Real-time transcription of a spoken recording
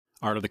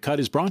Art of the Cut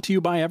is brought to you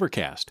by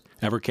Evercast.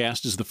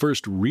 Evercast is the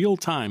first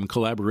real-time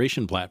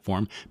collaboration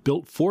platform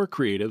built for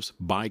creatives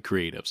by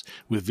creatives,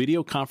 with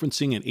video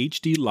conferencing and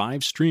HD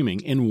live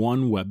streaming in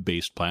one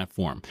web-based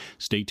platform.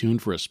 Stay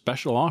tuned for a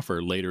special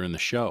offer later in the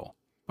show.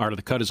 Art of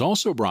the Cut is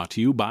also brought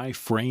to you by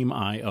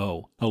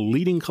Frame.io, a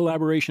leading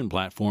collaboration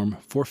platform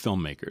for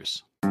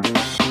filmmakers.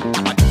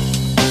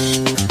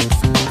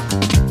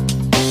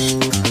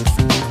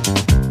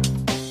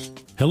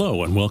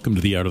 Hello and welcome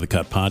to the Art of the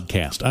Cut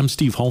podcast. I'm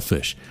Steve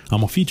Hullfish.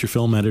 I'm a feature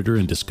film editor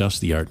and discuss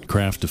the art and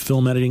craft of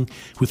film editing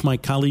with my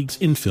colleagues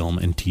in film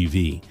and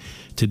TV.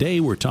 Today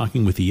we're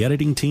talking with the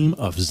editing team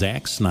of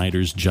Zack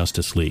Snyder's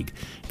Justice League.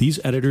 These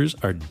editors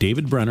are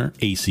David Brenner,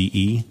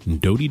 ACE,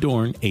 Dodie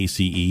Dorn,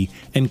 ACE,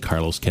 and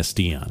Carlos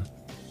Castellan.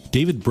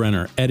 David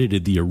Brenner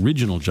edited the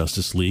original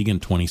Justice League in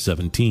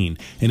 2017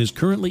 and is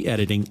currently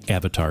editing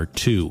Avatar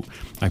 2.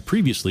 I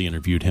previously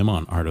interviewed him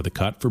on Art of the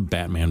Cut for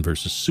Batman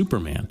vs.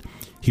 Superman.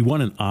 He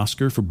won an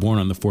Oscar for Born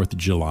on the 4th of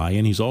July,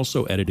 and he's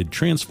also edited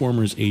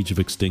Transformers: Age of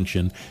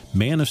Extinction,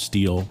 Man of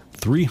Steel,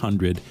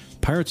 300,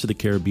 Pirates of the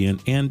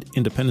Caribbean, and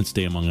Independence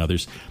Day, among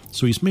others,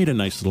 so he's made a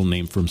nice little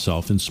name for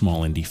himself in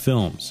small indie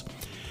films.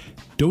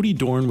 Dodie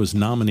Dorn was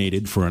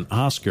nominated for an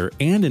Oscar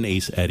and an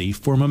Ace Eddie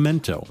for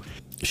Memento.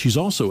 She's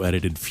also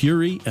edited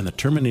Fury and the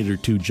Terminator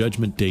 2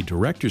 Judgment Day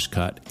Director's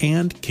Cut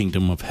and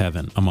Kingdom of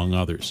Heaven, among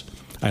others.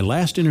 I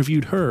last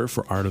interviewed her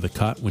for Art of the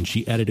Cut when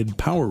she edited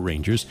Power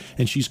Rangers,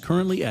 and she's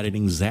currently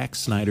editing Zack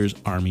Snyder's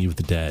Army of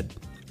the Dead.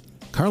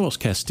 Carlos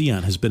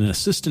Castellan has been an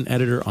assistant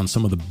editor on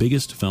some of the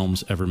biggest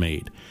films ever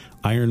made: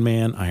 Iron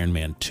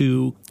Man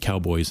 2,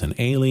 Cowboys and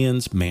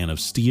Aliens, Man of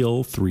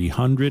Steel,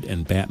 300,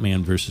 and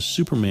Batman vs.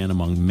 Superman,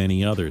 among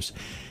many others.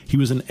 He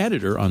was an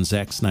editor on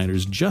Zack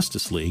Snyder's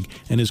Justice League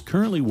and is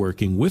currently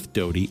working with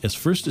Dodie as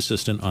first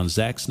assistant on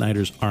Zack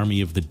Snyder's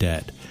Army of the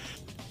Dead.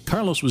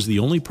 Carlos was the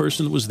only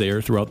person that was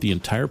there throughout the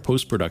entire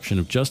post-production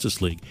of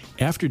Justice League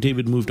after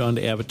David moved on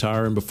to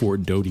Avatar and before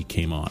Dodie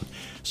came on.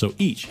 So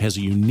each has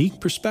a unique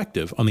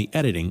perspective on the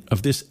editing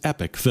of this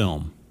epic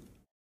film.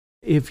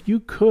 If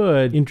you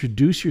could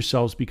introduce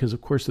yourselves, because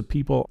of course the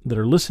people that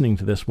are listening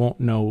to this won't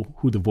know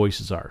who the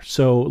voices are.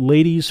 So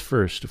ladies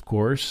first, of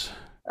course.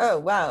 Oh,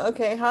 wow.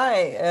 Okay.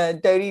 Hi.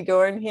 Dodie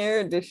Dorn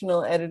here,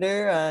 additional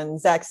editor on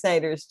Zack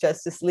Snyder's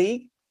Justice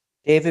League.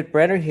 David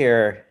Brenner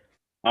here.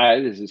 Hi,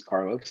 this is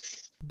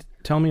Carlos.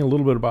 Tell me a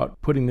little bit about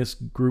putting this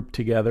group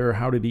together.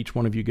 How did each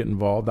one of you get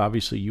involved?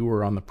 Obviously, you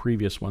were on the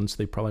previous ones.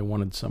 They probably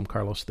wanted some,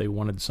 Carlos, they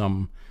wanted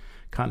some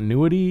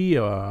continuity.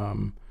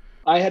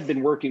 I had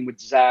been working with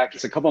Zack.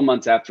 It's a couple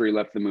months after he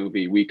left the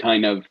movie. We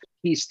kind of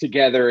pieced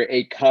together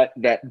a cut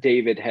that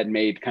David had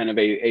made, kind of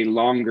a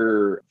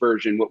longer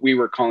version, what we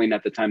were calling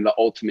at the time the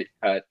ultimate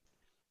cut.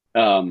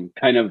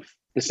 Kind of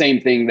the same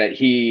thing that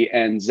he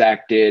and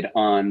Zack did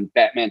on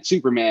Batman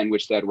Superman,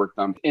 which they had worked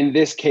on. In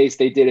this case,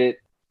 they did it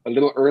a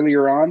little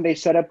earlier on. They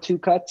set up two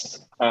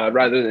cuts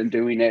rather than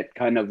doing it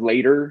kind of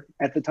later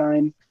at the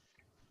time.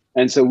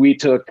 And so we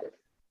took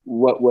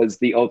what was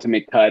the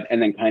ultimate cut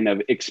and then kind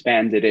of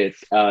expanded it,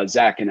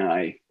 Zack and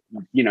I,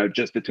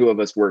 just the two of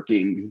us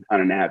working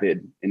on an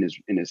Avid in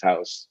his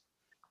house.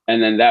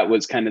 And then that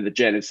was kind of the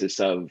genesis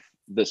of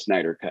the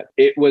Snyder Cut.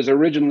 It was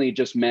originally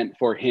just meant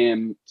for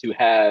him to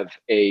have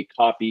a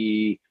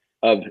copy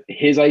of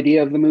his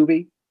idea of the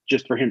movie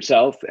just for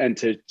himself and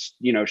to,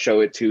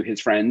 show it to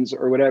his friends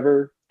or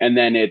whatever. And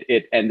then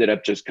it ended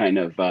up just kind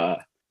of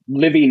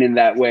living in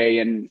that way.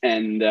 And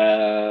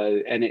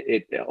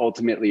it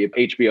ultimately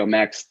HBO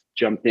Max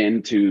jumped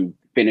in to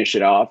finish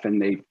it off,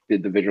 and they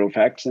did the visual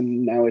effects,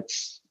 and now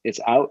it's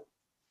out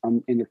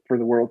for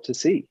the world to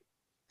see.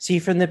 See,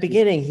 from the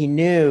beginning, he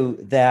knew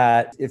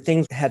that if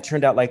things had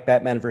turned out like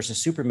Batman versus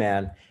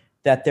Superman,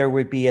 that there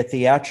would be a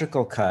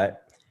theatrical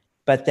cut,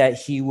 but that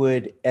he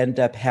would end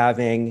up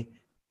having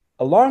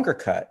a longer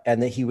cut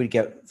and that he would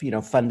get,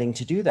 funding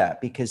to do that,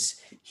 because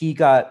he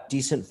got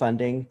decent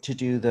funding to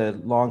do the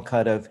long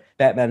cut of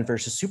Batman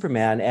versus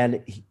Superman.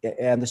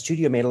 And the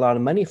studio made a lot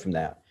of money from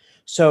that.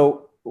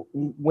 So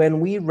when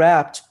we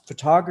wrapped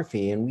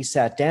photography and we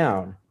sat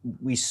down,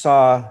 we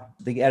saw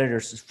the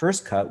editor's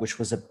first cut, which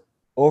was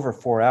over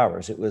 4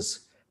 hours.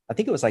 I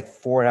think it was like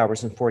 4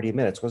 hours and 40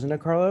 minutes. Wasn't it,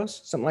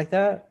 Carlos? Something like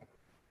that.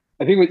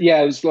 I think,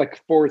 it was like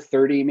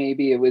 4:30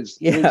 maybe. It was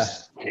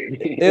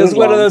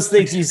one of those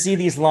things. You see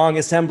these long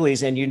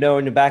assemblies and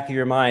in the back of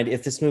your mind,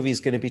 if this movie is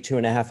going to be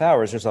 2.5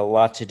 hours, there's a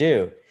lot to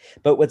do.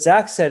 But what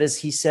Zack said is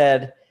he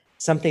said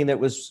something that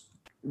was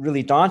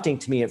really daunting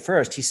to me at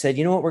first. He said,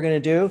 you know what we're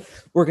going to do?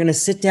 We're going to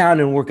sit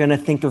down and we're going to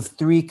think of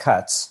 3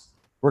 cuts.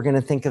 We're going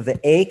to think of the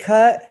A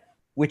cut,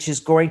 which is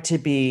going to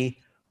be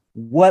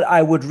what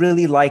I would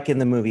really like in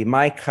the movie,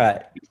 my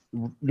cut,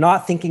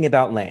 not thinking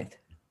about length.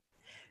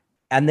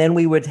 And then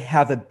we would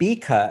have a B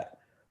cut,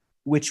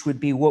 which would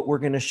be what we're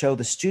going to show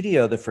the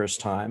studio the first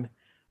time,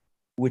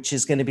 which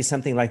is going to be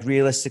something like,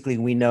 realistically,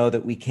 we know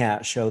that we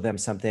can't show them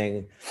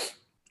something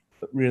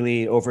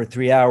really over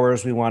 3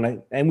 hours.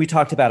 And we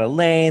talked about a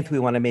length. We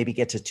want to maybe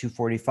get to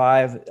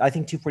 2:45. I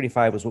think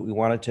 2:45 was what we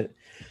wanted to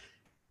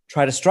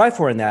try to strive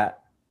for in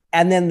that.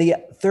 And then the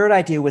third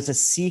idea was a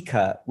C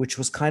cut, which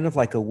was kind of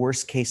like a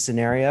worst case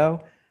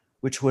scenario,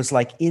 which was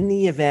like in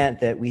the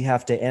event that we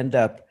have to end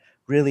up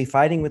really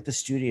fighting with the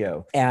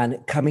studio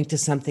and coming to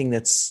something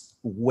that's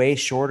way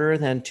shorter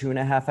than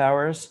 2.5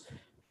 hours,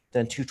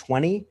 than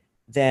 220,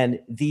 then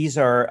these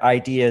are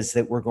ideas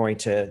that we're going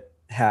to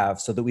have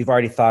so that we've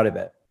already thought of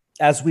it.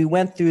 As we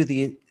went through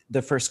the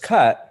first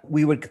cut,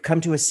 we would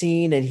come to a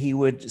scene and he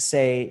would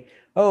say,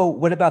 oh,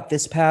 what about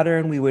this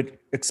pattern? We would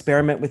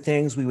experiment with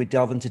things. We would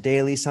delve into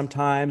dailies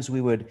sometimes. We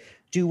would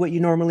do what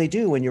you normally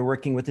do when you're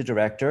working with the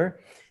director,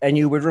 and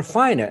you would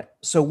refine it.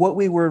 So what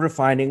we were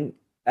refining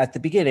at the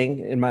beginning,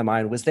 in my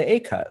mind, was the A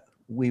cut.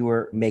 We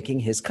were making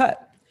his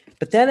cut.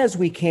 But then as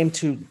we came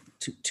to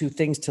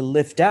things to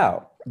lift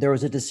out, there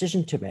was a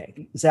decision to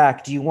make.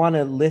 Zach, do you want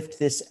to lift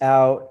this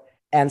out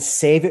and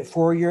save it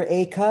for your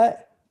A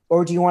cut?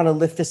 Or do you want to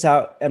lift this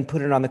out and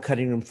put it on the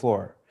cutting room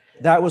floor?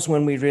 That was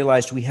when we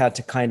realized we had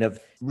to kind of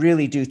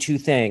really do two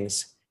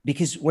things.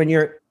 Because when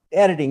you're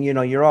editing,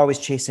 you're always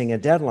chasing a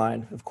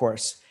deadline, of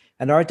course.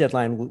 And our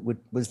deadline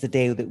was the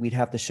day that we'd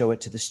have to show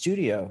it to the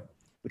studio,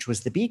 which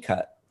was the B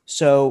cut.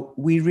 So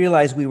we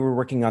realized we were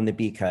working on the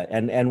B cut.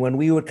 And when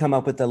we would come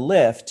up with a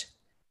lift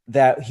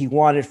that he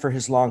wanted for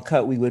his long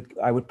cut,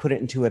 I would put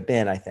it into a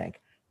bin, I think,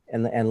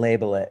 and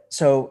label it.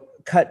 So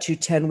cut to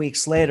 10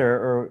 weeks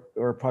later,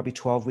 or probably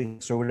 12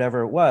 weeks or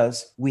whatever it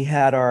was, we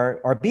had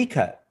our B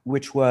cut,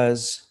 which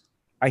was,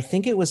 I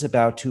think it was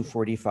about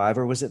 245,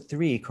 or was it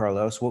 3,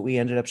 Carlos, what we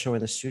ended up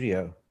showing the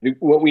studio?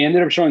 What we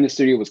ended up showing the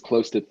studio was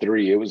close to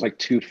 3. It was like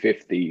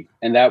 250.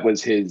 And that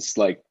was his,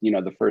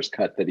 the first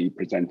cut that he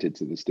presented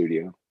to the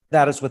studio.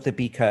 That is what the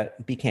B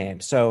cut became.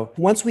 So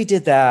once we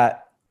did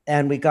that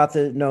and we got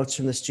the notes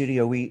from the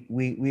studio, we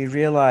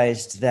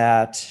realized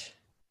that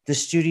the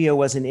studio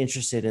wasn't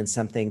interested in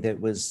something that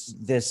was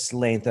this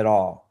length at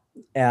all.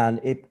 And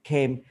it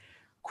became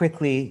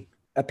quickly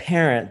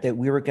apparent that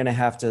we were going to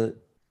have to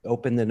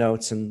open the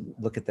notes and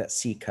look at that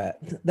C cut.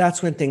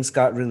 That's when things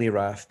got really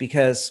rough,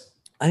 because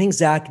I think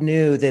Zach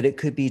knew that it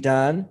could be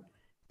done,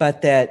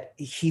 but that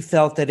he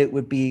felt that it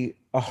would be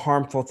a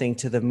harmful thing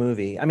to the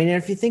movie. I mean,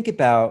 if you think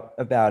about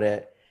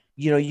it,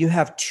 you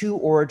have 2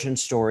 origin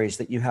stories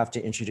that you have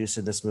to introduce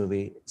in this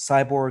movie,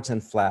 cyborgs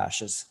and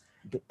Flashes.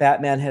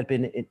 Batman had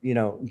been,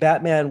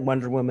 Batman,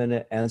 Wonder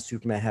Woman, and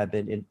Superman had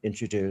been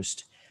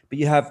introduced, but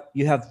you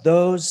have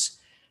those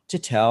to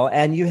tell,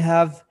 and you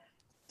have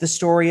the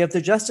story of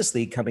the Justice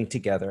League coming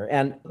together.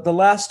 And the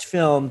last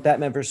film,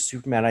 Batman vs.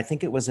 Superman, I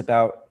think it was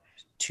about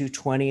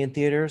 220 in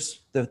theaters,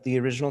 the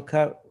original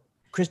cut.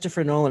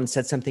 Christopher Nolan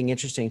said something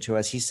interesting to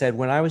us. He said,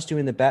 when I was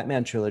doing the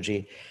Batman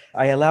trilogy,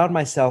 I allowed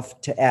myself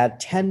to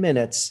add 10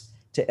 minutes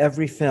to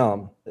every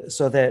film,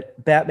 so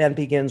that Batman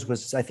Begins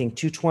was, I think,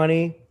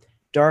 220,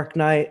 Dark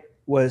Knight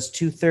was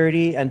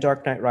 230, and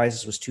Dark Knight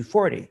Rises was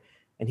 240.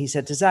 And he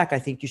said to Zach, I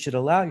think you should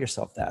allow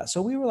yourself that.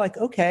 So we were like,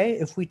 okay,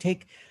 if we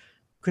take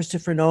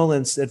Christopher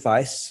Nolan's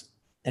advice,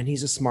 and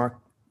he's a smart,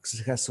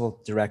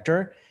 successful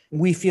director,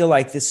 we feel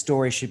like this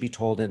story should be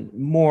told in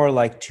more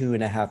like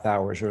 2.5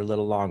 hours or a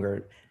little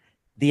longer.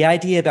 The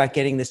idea about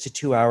getting this to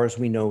 2 hours,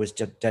 we know, is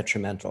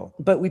detrimental.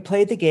 But we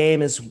played the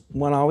game as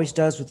one always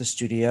does with the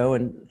studio,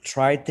 and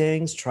tried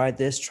things, tried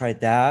this,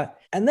 tried that.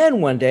 And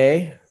then one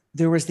day,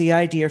 there was the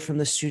idea from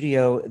the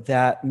studio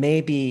that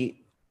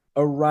maybe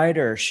a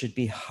writer should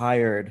be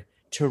hired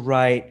to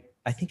write,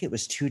 I think it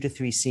was 2 to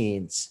 3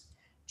 scenes,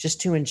 just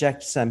to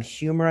inject some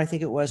humor, I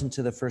think it was,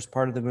 into the first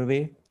part of the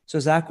movie. So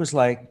Zach was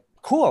like,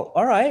 cool,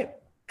 all right,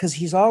 because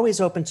he's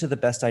always open to the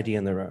best idea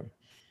in the room.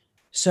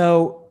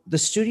 So the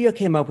studio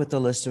came up with a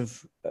list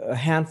of a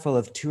handful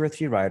of 2 or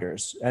 3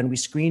 writers, and we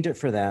screened it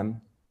for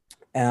them.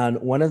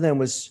 And one of them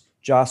was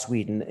Joss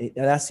Whedon.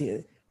 That's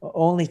the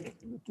only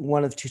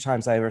one of 2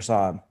 times I ever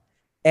saw him.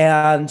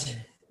 And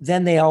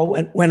then they all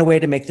went away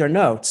to make their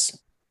notes.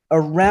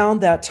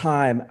 Around that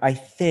time, I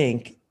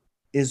think,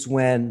 is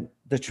when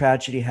the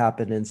tragedy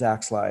happened in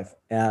Zach's life,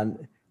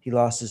 and he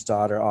lost his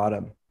daughter,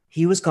 Autumn.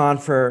 He was gone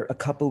for a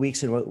couple of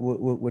weeks and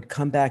would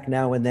come back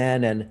now and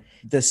then. And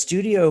the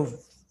studio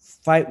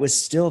fight was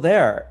still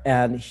there.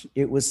 And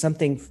it was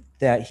something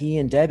that he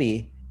and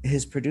Debbie,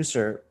 his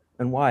producer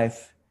and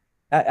wife,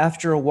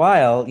 after a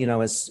while,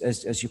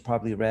 as you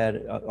probably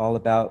read all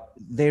about,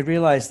 they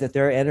realized that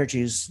their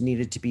energies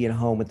needed to be at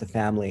home with the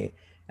family,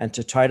 and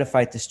to try to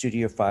fight the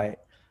studio fight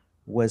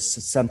was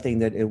something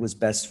that it was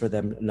best for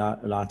them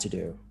not to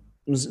do.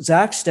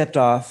 Zach stepped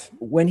off.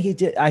 When he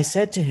did, I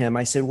said to him,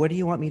 what do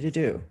you want me to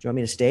do? Do you want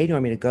me to stay? Do you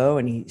want me to go?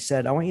 And he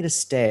said, I want you to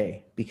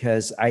stay,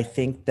 because I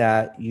think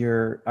that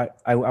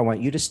I want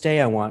you to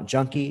stay. I want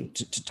Junkie,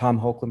 to Tom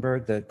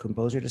Hochlenberg, the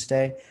composer, to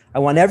stay. I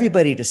want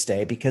everybody to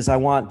stay, because I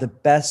want the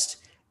best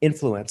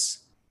influence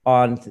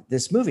on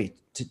this movie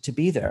to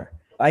be there.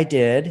 I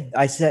did.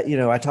 I said,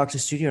 I talked to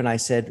the studio and I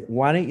said,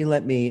 why don't you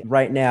let me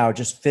right now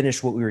just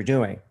finish what we were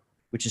doing,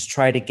 which is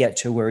try to get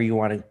to where you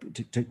wanted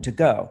to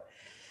go.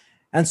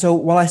 And so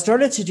while I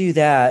started to do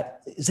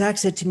that, Zach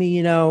said to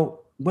me,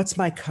 what's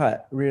my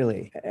cut,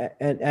 really?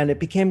 And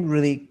it became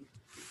really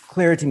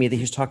clear to me that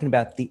he was talking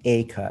about the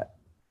A cut.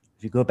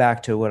 If you go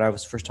back to what I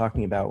was first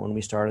talking about when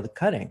we started the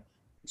cutting.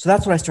 So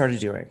that's what I started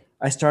doing.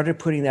 I started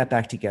putting that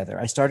back together.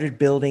 I started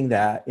building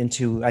that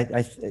into,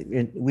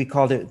 we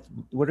called it,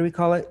 what do we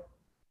call it?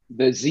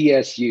 The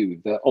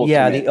ZSU, the ultimate.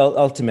 Yeah, the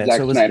ultimate.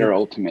 Zack Snyder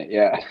Ultimate,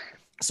 yeah.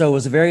 So it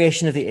was a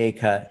variation of the A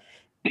cut.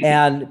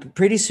 And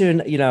pretty soon,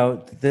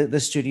 the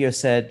studio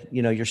said,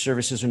 your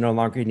services are no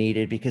longer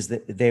needed because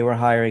they were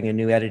hiring a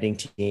new editing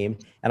team.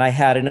 And I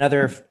had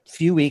another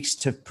few weeks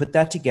to put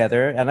that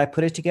together, and I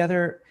put it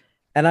together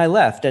and I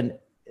left. And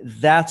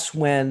that's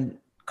when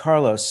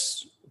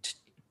Carlos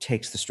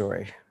takes the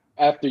story.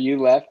 After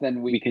you left,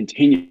 then we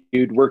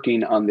continued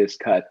working on this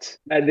cut.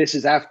 This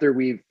is after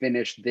we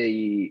finished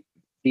the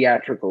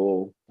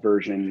theatrical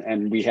version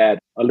and we had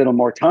a little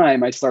more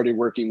time. I started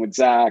working with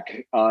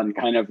Zach on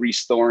kind of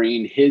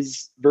restoring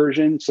his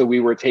version. So we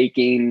were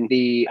taking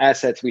the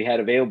assets we had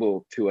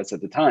available to us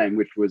at the time,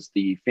 which was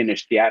the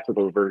finished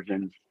theatrical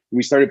version.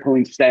 We started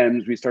pulling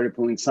stems, we started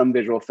pulling some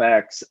visual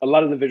effects. A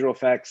lot of the visual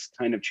effects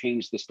kind of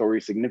changed the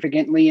story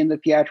significantly in the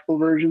theatrical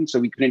version, so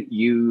we couldn't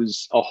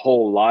use a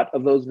whole lot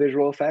of those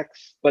visual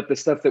effects. But the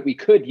stuff that we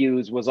could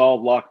use was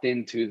all locked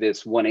into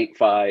this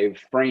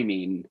 185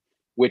 framing,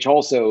 which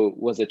also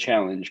was a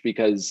challenge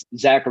because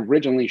Zach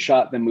originally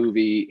shot the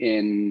movie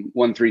in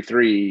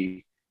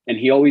 133, and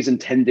he always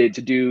intended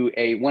to do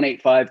a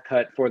 185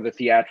 cut for the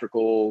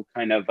theatrical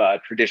kind of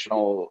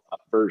traditional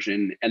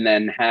version, and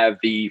then have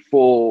the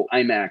full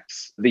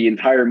IMAX, the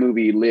entire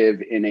movie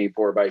live in a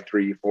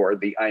 4:3 for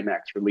the IMAX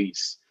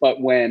release.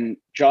 But when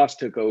Joss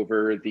took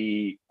over,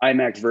 the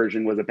IMAX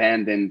version was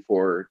abandoned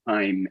for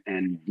time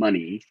and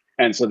money.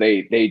 And so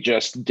they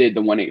just did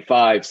the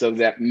 185. So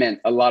that meant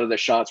a lot of the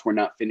shots were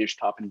not finished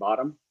top and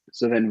bottom.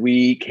 So then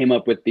we came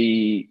up with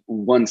the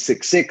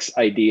 166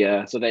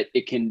 idea so that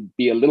it can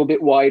be a little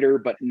bit wider,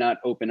 but not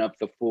open up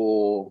the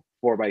full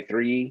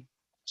 4:3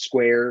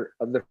 square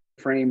of the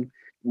frame.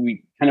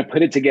 We kind of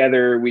put it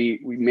together. We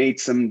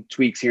made some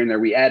tweaks here and there.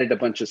 We added a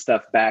bunch of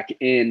stuff back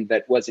in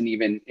that wasn't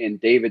even in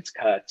David's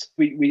cut.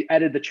 We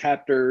added the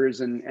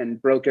chapters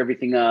and broke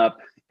everything up.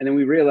 And then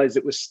we realized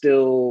it was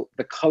still,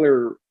 the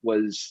color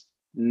was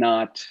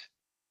not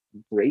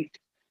great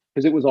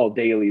because it was all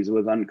dailies, it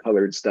was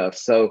uncolored stuff.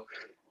 So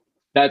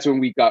that's when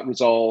we got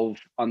Resolve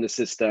on the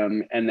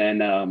system. And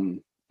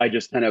then I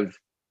just kind of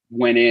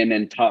went in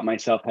and taught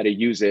myself how to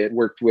use it.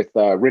 Worked with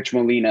Rich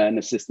Molina, an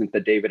assistant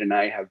that David and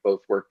I have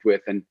both worked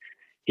with. And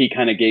he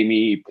kind of gave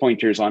me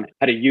pointers on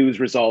how to use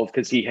Resolve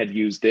because he had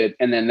used it.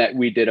 And then that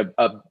we did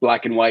a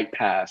black and white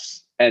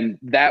pass. And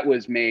that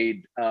was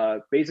made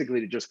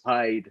basically to just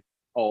hide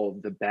all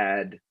of the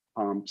bad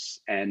comps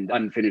and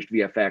unfinished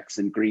VFX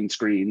and green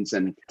screens.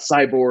 And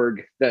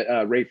Cyborg,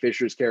 Ray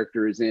Fisher's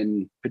character, is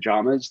in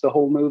pajamas the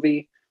whole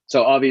movie.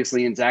 So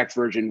obviously in Zach's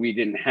version, we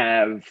didn't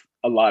have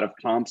a lot of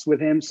comps with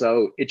him.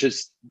 So it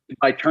just,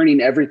 by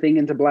turning everything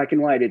into black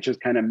and white, it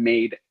just kind of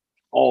made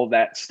all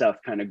that stuff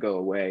kind of go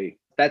away.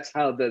 That's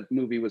how the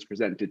movie was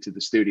presented to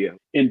the studio,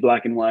 in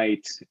black and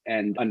white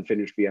and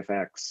unfinished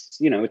VFX.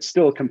 It's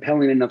still a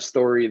compelling enough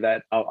story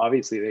that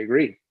obviously they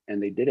agree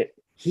and they did it.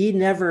 He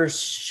never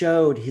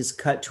showed his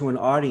cut to an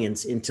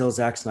audience until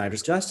Zack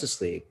Snyder's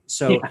Justice League.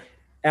 So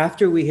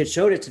after we had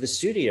showed it to the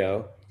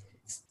studio,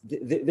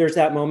 there's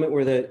that moment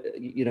where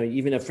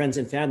even of friends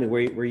and family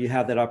where you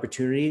have that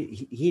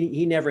opportunity.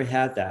 He never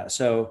had that.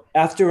 So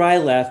after I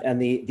left and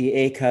the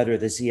A cut or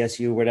the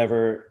ZSU,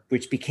 whatever,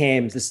 which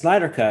became the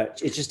Snyder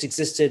cut, it just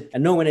existed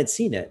and no one had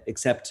seen it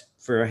except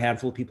for a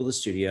handful of people in the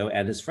studio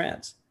and his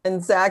friends.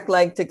 And Zach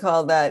liked to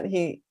call that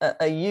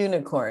a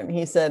unicorn.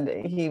 He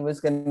said he was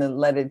going to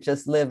let it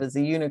just live as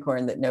a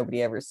unicorn that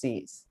nobody ever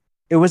sees.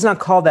 It was not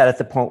called that at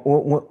the point,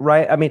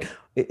 right? I mean,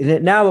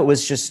 now it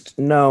was just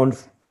known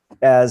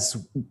as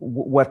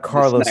what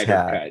Carlos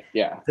had. Cut,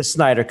 yeah. The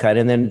Snyder cut,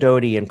 and then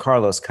Dodi and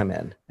Carlos come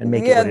in and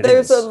make it what it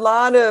there's is. a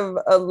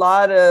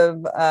lot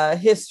of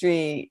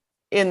history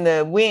in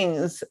the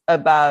wings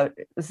about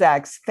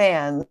Zach's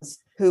fans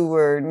who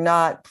were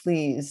not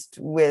pleased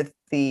with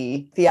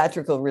the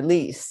theatrical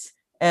release.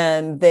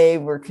 And they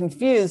were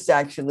confused,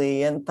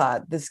 actually, and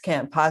thought this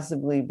can't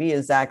possibly be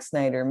a Zack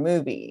Snyder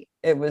movie.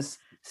 It was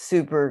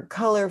super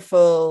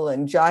colorful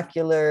and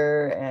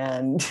jocular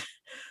and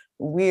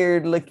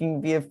weird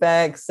looking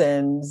VFX.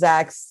 And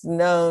Zach's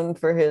known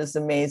for his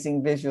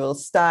amazing visual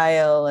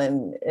style.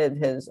 And it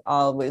has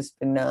always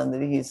been known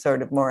that he's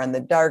sort of more on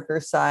the darker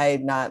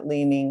side, not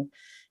leaning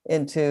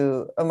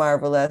into a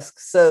Marvel-esque.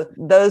 So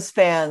those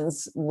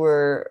fans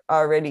were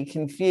already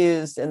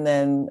confused. And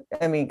then,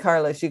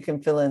 Carlos, you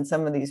can fill in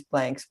some of these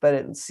blanks, but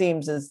it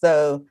seems as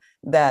though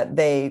that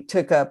they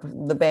took up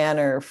the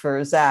banner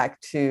for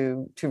Zach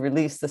to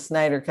release the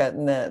Snyder Cut,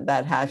 and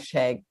that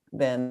hashtag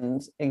then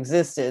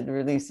existed,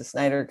 release the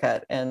Snyder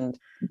Cut. And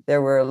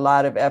there were a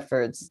lot of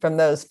efforts from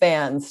those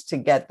fans to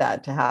get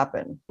that to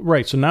happen.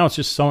 Right. So now it's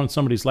just on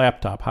somebody's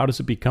laptop. How does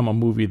it become a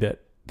movie that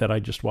that I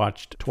just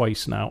watched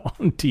twice now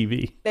on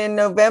TV. In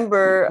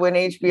November, when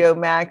HBO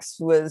Max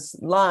was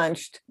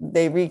launched,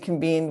 they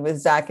reconvened with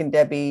Zach and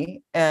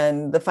Debbie,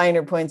 and the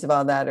finer points of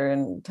all that are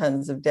in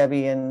tons of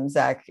Debbie and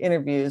Zach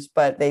interviews,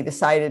 but they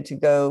decided to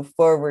go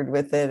forward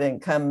with it.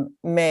 And come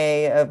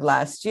May of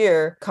last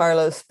year,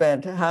 Carlos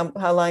spent,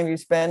 how long did you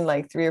spend?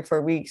 Like 3 or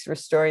 4 weeks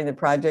restoring the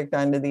project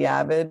onto the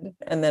Avid.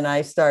 And then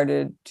I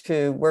started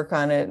to work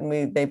on it,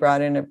 and they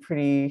brought in a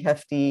pretty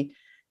hefty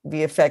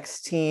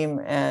VFX team,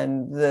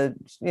 and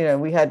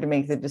we had to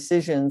make the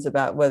decisions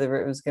about whether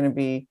it was going to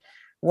be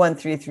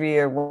 133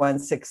 or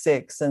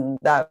 166, and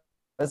that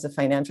was a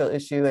financial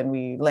issue, and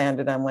we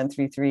landed on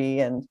 133,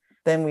 and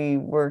then we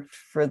worked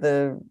for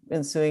the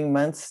ensuing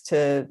months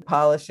to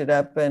polish it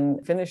up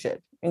and finish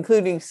it,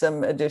 including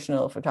some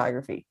additional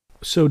photography.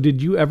 So did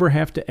you ever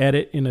have to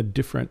edit in a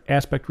different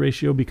aspect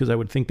ratio? Because I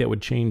would think that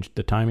would change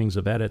the timings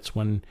of edits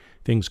when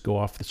things go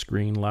off the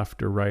screen,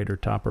 left or right or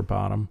top or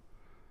bottom.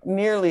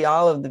 Nearly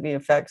all of the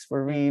VFX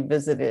were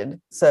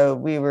revisited. So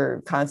we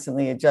were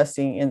constantly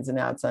adjusting ins and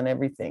outs on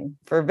everything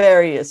for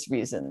various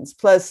reasons.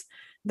 Plus,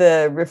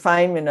 the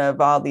refinement of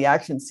all the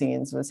action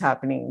scenes was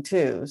happening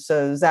too.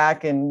 So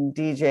Zach and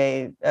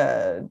DJ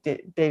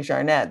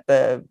Desjarnette,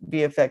 the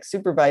VFX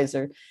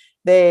supervisor,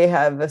 they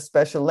have a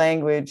special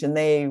language, and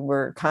they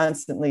were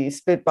constantly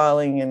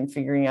spitballing and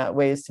figuring out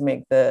ways to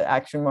make the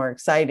action more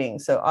exciting.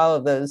 So all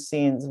of those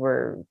scenes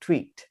were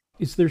tweaked.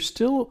 Is there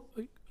still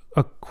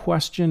a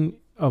question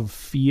of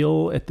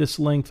feel at this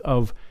length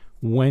of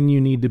when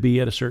you need to be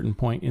at a certain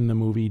point in the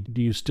movie?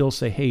 Do you still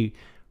say, hey,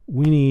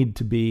 we need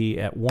to be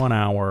at 1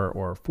 hour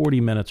or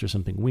 40 minutes or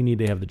something, we need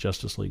to have the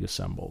Justice League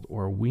assembled,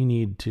 or we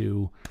need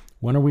to,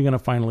 when are we going to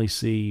finally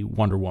see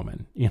Wonder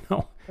Woman?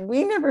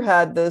 We never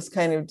had those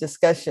kind of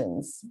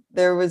discussions.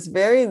 There was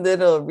very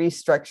little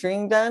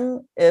restructuring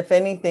done. If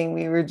anything,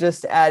 we were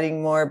just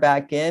adding more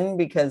back in,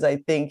 because I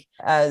think,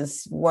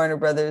 as Warner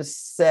Brothers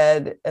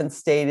said and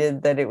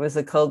stated, that it was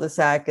a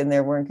cul-de-sac and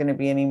there weren't going to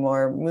be any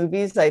more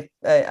movies. I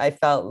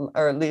felt,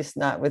 or at least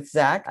not with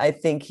Zach, I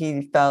think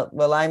he felt,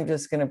 well, I'm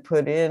just going to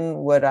put in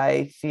what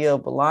I feel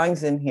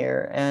belongs in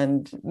here.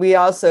 And we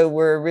also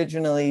were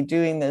originally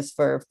doing this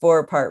for a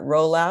 4-part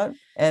rollout.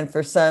 And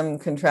for some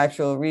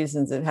contractual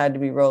reasons, it had to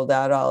be rolled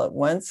out all at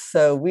once.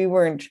 So we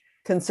weren't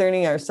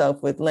concerning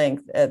ourselves with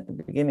length at the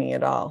beginning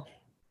at all.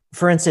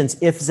 For instance,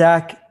 if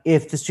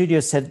the studio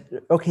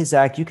said, okay,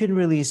 Zach, you can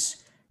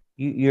release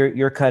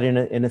your cut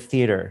in a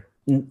theater,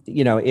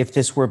 if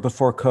this were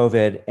before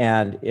COVID,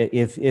 and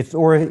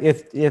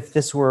if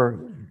this were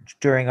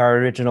during our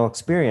original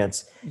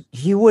experience,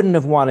 he wouldn't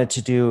have wanted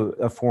to do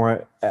a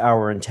 4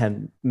 hour and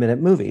 10-minute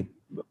movie.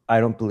 I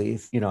don't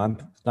believe, I'm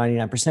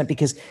 99%,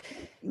 because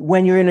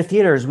when you're in a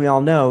theater, as we all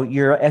know,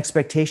 your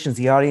expectations,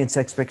 the audience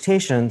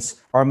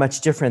expectations, are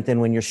much different than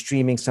when you're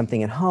streaming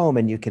something at home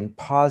and you can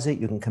pause it,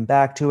 you can come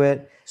back to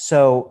it.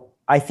 So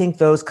I think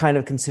those kind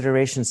of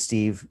considerations,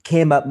 Steve,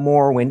 came up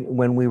more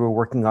when we were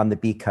working on the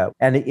B cut.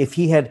 And if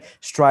he had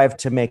strived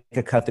to make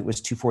a cut that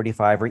was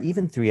 2:45 or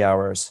even 3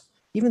 hours,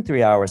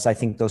 I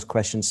think those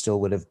questions still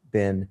would have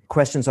been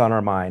questions on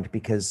our mind,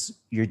 because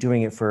you're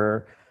doing it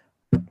for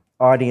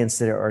audience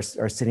that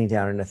are sitting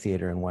down in a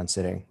theater in one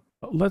sitting.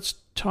 Let's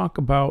talk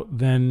about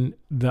then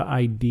the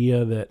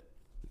idea that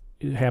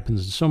it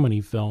happens in so many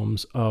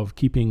films of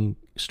keeping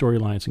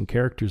storylines and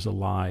characters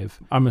alive.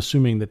 I'm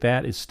assuming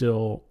that is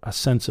still a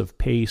sense of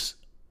pace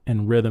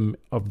and rhythm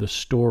of the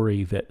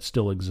story that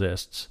still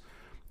exists.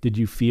 Did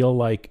you feel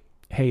like,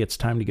 hey, it's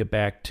time to get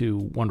back to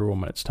Wonder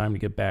Woman, it's time to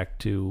get back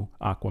to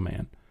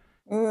Aquaman?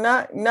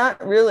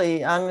 Not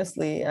really,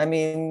 honestly. I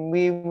mean,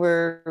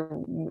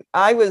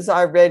 I was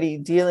already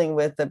dealing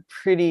with a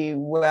pretty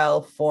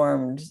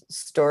well-formed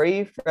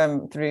story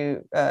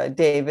through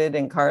David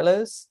and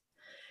Carlos.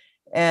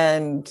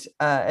 And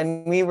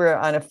we were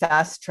on a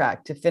fast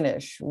track to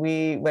finish.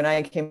 When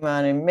I came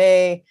on in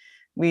May,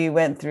 we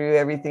went through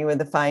everything with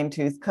a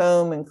fine-tooth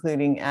comb,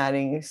 including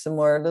adding some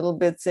more little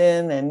bits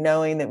in and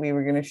knowing that we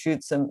were going to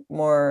shoot some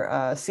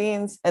more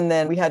scenes. And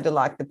then we had to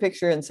lock the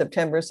picture in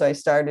September. So I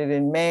started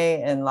in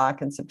May and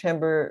lock in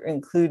September,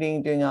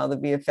 including doing all the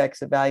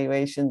VFX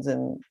evaluations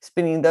and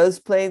spinning those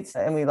plates.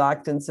 And we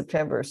locked in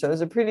September. So it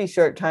was a pretty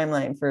short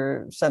timeline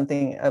for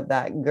something of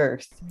that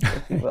girth,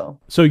 if you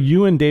will. So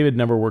you and David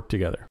never worked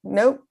together?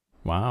 Nope.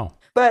 Wow.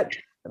 But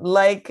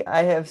like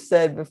I have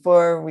said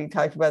before, we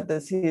talked about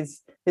this,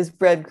 his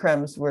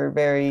breadcrumbs were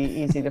very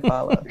easy to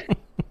follow.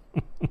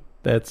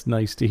 That's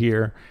nice to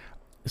hear.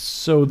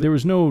 So there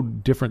was no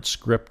different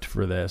script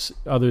for this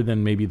other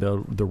than maybe the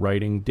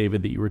writing,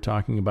 David, that you were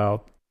talking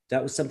about?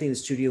 That was something the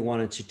studio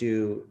wanted to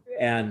do,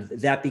 and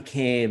that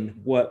became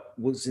what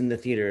was in the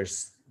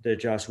theaters, the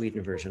Joss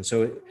Whedon version.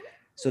 So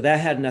that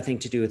had nothing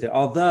to do with it.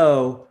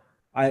 Although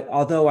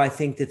I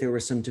think that there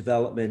was some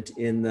development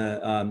in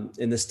the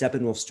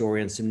Steppenwolf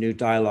story, and some new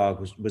dialogue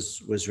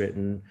was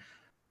written.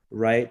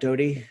 Right,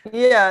 Dodie?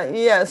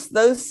 Yes.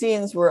 Those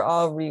scenes were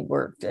all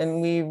reworked,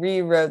 and we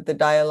rewrote the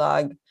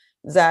dialogue.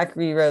 Zach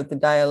rewrote the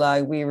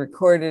dialogue. We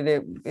recorded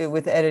it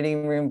with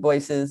editing room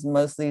voices,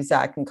 mostly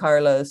Zach and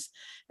Carlos.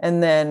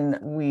 And then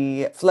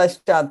we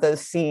fleshed out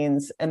those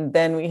scenes, and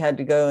then we had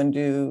to go and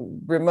do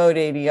remote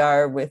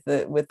ADR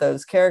with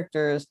those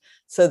characters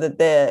so that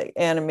the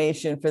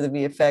animation for the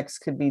VFX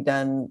could be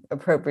done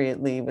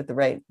appropriately with the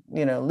right,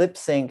 lip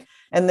sync.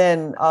 And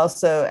then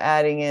also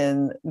adding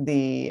in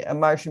the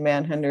Martian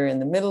Manhunter in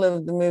the middle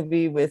of the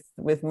movie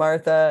with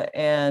Martha,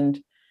 and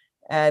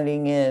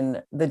adding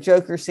in the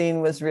Joker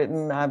scene was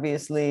written,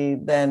 obviously.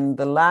 Then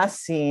the last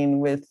scene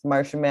with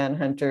Martian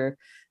Manhunter,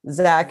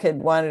 Zach had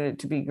wanted it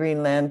to be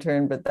Green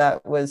Lantern, but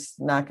that was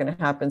not going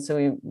to happen.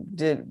 So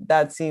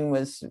that scene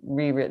was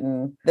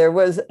rewritten. There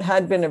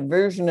had been a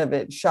version of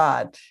it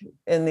shot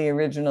in the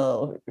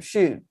original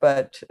shoot,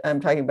 but I'm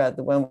talking about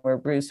the one where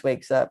Bruce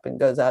wakes up and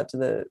goes out to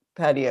the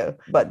patio.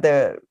 But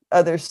the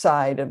other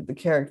side of the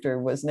character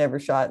was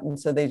never shot, and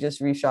so they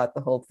just reshot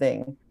the whole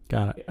thing.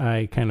 God,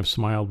 I kind of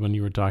smiled when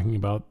you were talking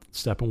about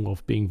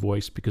Steppenwolf being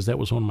voiced, because that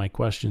was one of my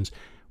questions.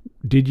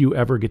 Did you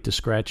ever get to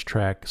scratch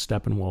track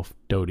Steppenwolf,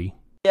 Dodie?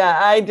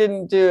 Yeah, I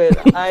didn't do it.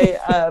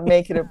 I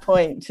make it a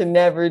point to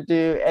never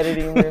do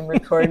editing room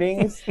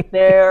recordings.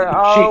 They're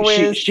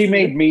always... She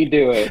made me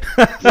do it,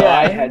 so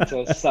I had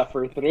to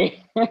suffer through.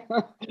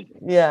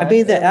 Yeah. I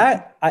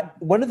mean,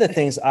 one of the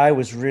things I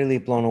was really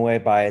blown away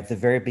by at the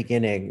very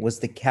beginning was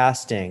the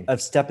casting of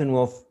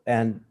Steppenwolf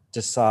and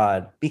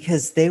Desaad,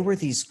 because they were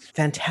these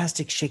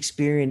fantastic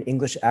Shakespearean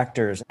English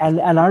actors. And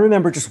I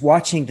remember just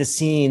watching the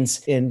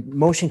scenes in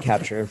motion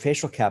capture and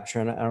facial capture,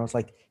 and I was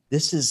like,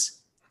 this is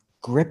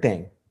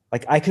gripping.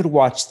 Like, I could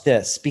watch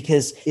this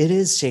because it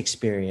is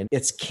Shakespearean.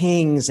 It's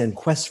kings and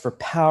quest for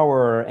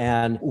power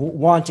and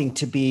wanting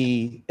to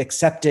be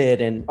accepted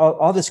and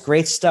all this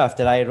great stuff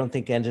that I don't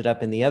think ended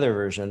up in the other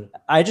version.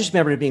 I just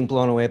remember being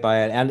blown away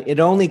by it. And it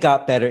only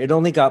got better. It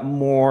only got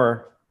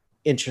more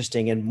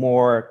interesting and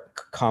more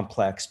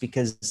complex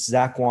because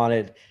Zach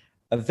wanted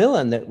a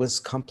villain that was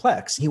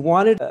complex. He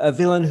wanted a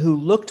villain who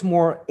looked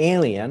more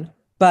alien,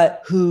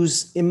 but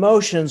whose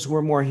emotions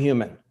were more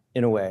human.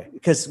 In a way,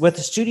 because what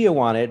the studio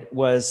wanted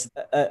was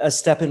a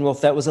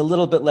Steppenwolf that was a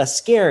little bit less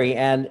scary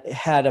and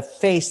had a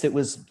face that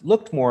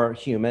looked more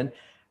human,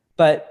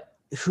 but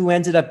who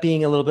ended up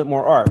being a little bit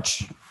more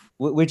arch.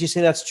 Would you say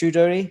that's true,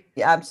 Dodie?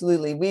 Yeah,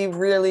 absolutely. We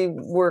really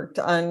worked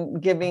on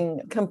giving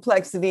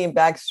complexity and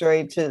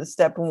backstory to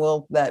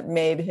Steppenwolf that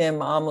made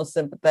him almost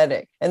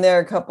sympathetic. And there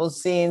are a couple of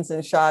scenes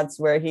and shots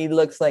where he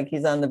looks like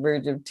he's on the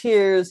verge of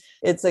tears.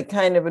 It's a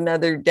kind of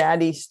another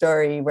daddy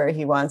story where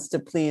he wants to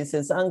please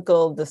his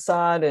uncle,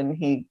 Desaad, and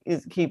he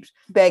keeps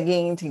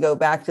begging to go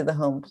back to the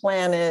home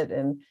planet.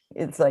 And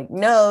it's like,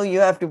 no,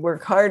 you have to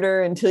work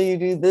harder until you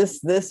do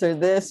this, or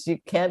this. You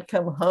can't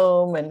come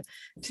home. And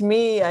to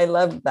me, I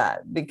love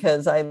that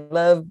because I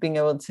love being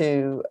able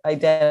to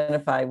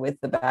identify with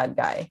the bad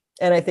guy.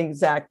 And I think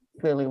Zach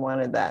clearly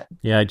wanted that.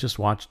 Yeah, I just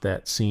watched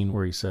that scene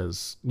where he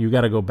says, you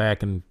got to go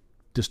back and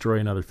destroy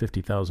another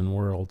 50,000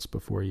 worlds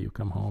before you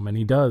come home. And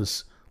he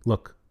does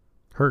look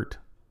hurt.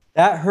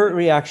 That hurt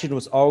reaction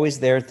was always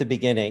there at the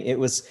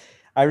beginning.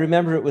 I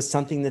remember it was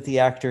something that the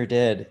actor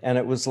did. And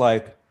it was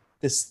like,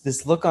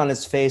 this look on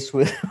his face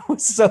was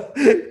so,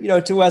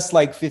 to us,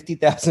 like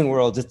 50,000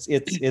 worlds,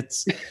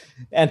 it's,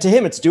 and to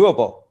him it's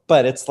doable,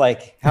 but it's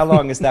like, how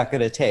long is that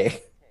going to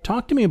take?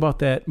 Talk to me about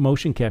that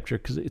motion capture,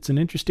 because it's an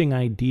interesting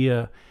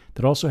idea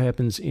that also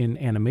happens in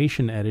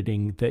animation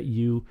editing did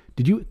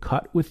you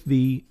cut with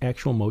the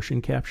actual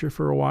motion capture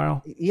for a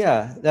while?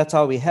 Yeah, that's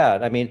all we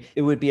had. I mean,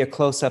 it would be a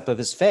close up of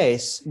his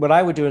face. What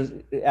I would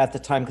do at the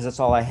time, because that's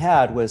all I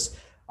had, was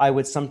I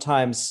would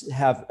sometimes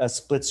have a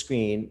split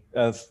screen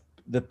of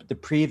the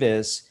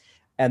previs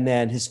and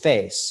then his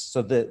face.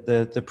 So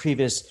the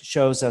previs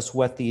shows us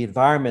what the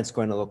environment's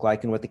going to look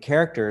like and what the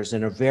characters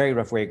in a very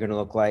rough way are going to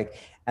look like.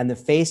 And the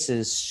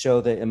faces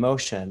show the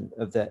emotion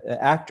of the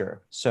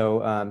actor.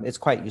 So it's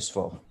quite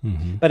useful.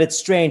 Mm-hmm. But it's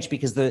strange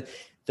because the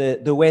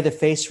way the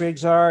face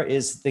rigs are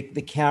is the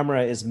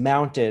camera is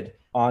mounted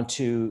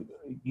onto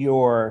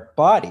your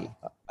body.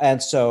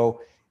 And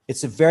so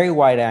it's a very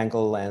wide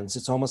angle lens.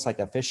 It's almost like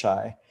a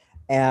fisheye.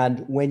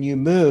 And when you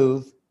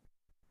move,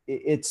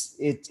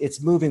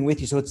 it's moving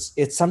with you. So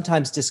it's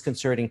sometimes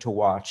disconcerting to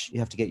watch. You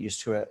have to get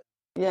used to it.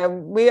 Yeah,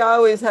 we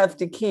always have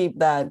to keep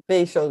that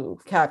facial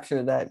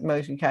capture, that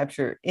motion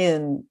capture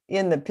in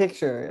the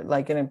picture,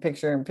 like in a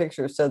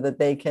picture-in-picture, so that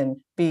they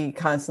can be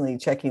constantly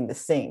checking the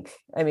sync.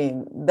 I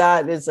mean,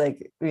 that is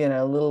like,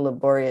 a little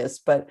laborious,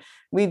 but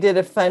we did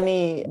a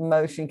funny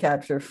motion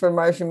capture for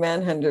Martian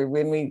Manhunter.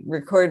 When we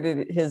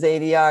recorded his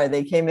ADR,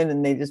 they came in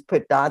and they just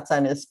put dots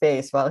on his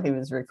face while he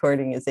was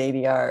recording his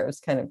ADR. It was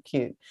kind of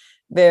cute.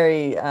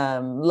 Very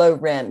low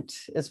rent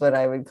is what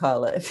I would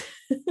call it.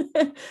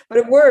 But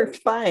it worked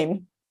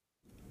fine.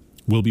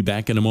 We'll be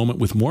back in a moment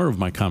with more of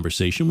my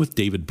conversation with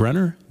David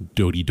Brenner,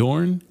 Dodie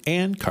Dorn,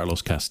 and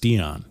Carlos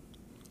Castillon.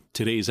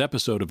 Today's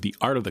episode of the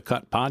Art of the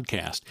Cut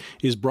podcast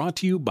is brought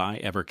to you by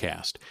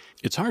Evercast.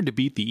 It's hard to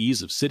beat the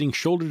ease of sitting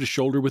shoulder to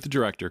shoulder with the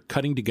director,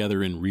 cutting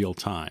together in real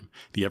time.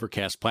 The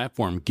Evercast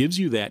platform gives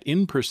you that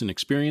in-person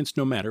experience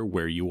no matter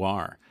where you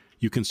are.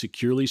 You can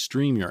securely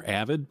stream your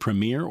Avid,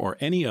 Premiere, or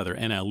any other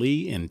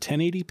NLE in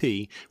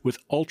 1080p with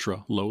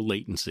ultra low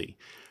latency.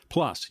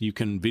 Plus, you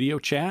can video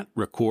chat,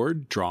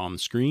 record, draw on the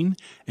screen,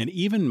 and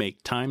even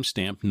make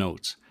time-stamped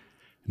notes.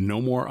 No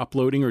more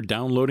uploading or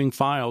downloading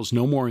files,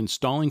 no more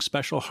installing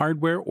special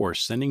hardware or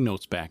sending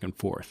notes back and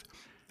forth.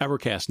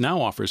 Evercast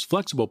now offers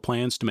flexible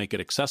plans to make it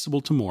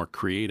accessible to more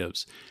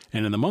creatives.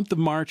 And in the month of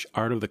March,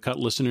 Art of the Cut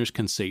listeners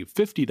can save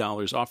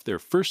 $50 off their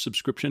first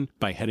subscription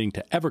by heading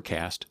to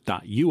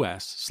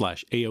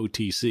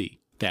evercast.us/AOTC.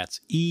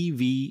 That's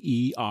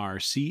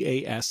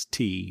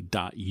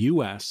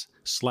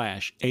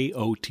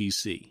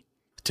evercast.us/AOTC.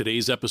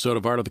 Today's episode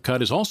of Art of the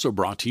Cut is also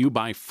brought to you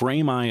by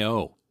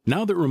Frame.io.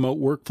 Now that remote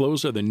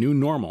workflows are the new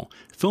normal,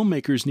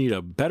 filmmakers need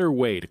a better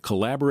way to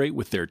collaborate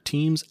with their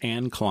teams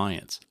and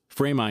clients.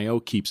 Frame.io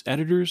keeps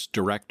editors,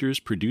 directors,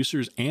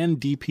 producers, and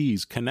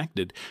DPs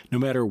connected no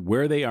matter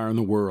where they are in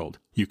the world.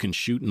 You can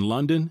shoot in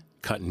London,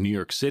 cut in New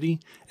York City,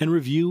 and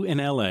review in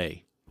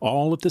LA,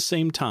 all at the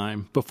same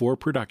time before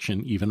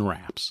production even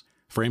wraps.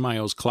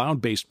 Frame.io's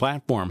cloud-based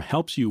platform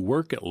helps you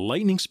work at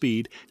lightning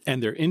speed,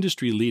 and their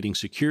industry-leading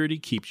security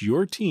keeps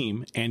your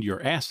team and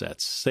your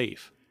assets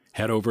safe.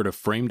 Head over to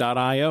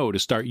Frame.io to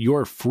start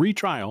your free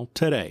trial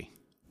today.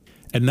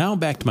 And now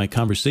back to my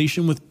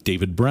conversation with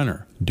David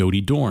Brenner, Dodie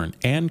Dorn,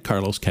 and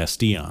Carlos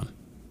Castillon.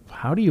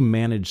 How do you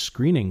manage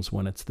screenings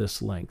when it's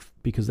this length?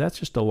 Because that's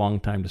just a long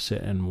time to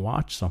sit and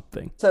watch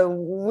something. So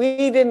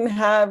we didn't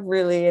have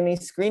really any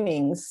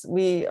screenings.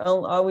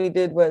 All we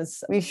did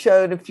was we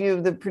showed a few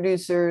of the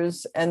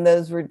producers, and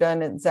those were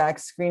done at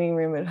Zach's screening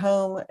room at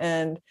home.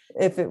 And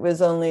if it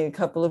was only a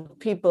couple of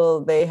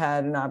people, they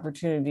had an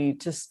opportunity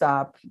to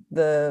stop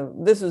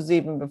this was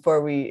even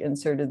before we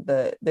inserted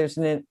there's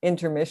an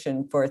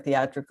intermission for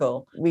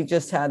theatrical. We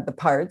just had the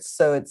parts.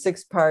 So it's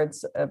 6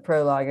 parts, a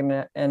prologue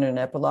and an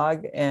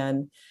epilogue.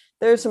 And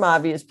there are some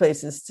obvious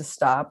places to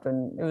stop,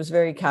 and it was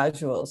very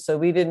casual. So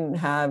we didn't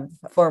have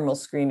formal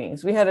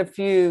screenings. We had a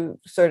few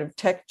sort of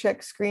tech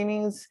check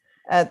screenings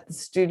at the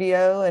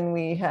studio, and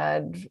we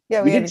had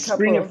a couple.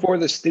 Screen it for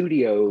the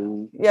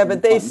studio. Yeah,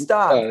 but they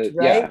stopped,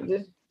 right? Yeah.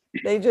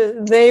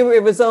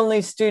 It was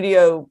only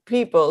studio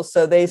people,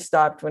 so they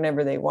stopped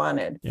whenever they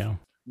wanted. Yeah.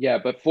 Yeah,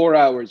 but 4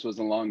 hours was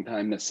a long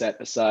time to set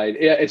aside,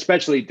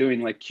 especially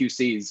doing like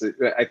QCs.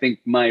 I think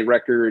my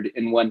record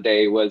in one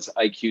day was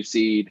I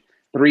QC'd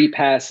 3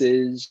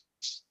 passes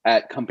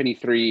at Company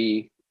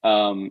 3,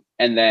 and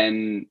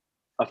then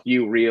a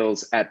few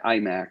reels at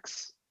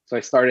IMAX. So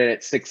I started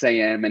at 6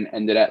 a.m. and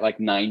ended at like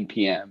 9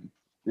 p.m.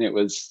 And it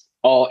was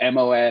all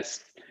MOS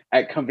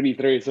at Company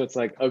 3. So it's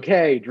like,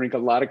 okay, drink a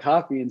lot of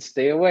coffee and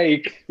stay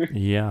awake.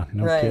 Yeah,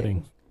 no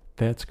kidding.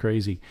 That's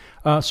crazy.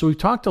 So we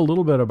talked a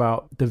little bit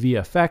about the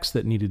VFX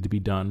that needed to be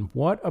done.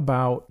 What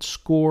about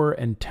score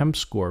and temp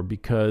score?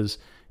 Because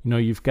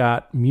you've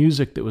got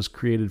music that was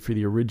created for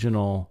the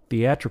original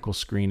theatrical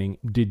screening.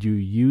 Did you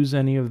use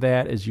any of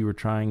that as you were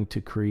trying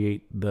to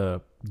create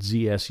the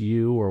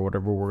ZSU or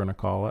whatever we're going to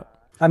call it?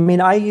 I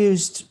mean, I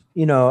used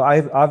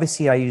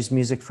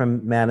music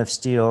from Man of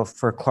Steel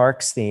for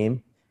Clark's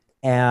theme,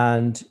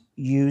 and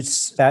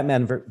used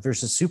Batman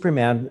versus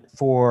Superman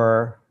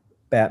for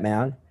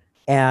Batman.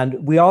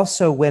 And we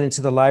also went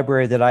into the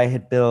library that I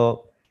had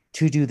built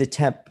to do the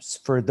temps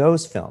for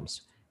those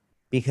films,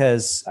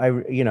 because I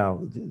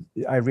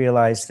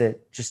realized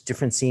that just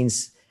different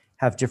scenes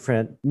have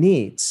different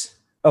needs.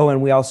 Oh,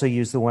 and we also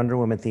used the Wonder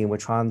Woman theme,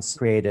 which Hans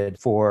created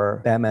for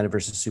Batman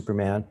versus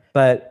Superman.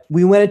 But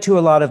we went into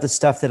a lot of the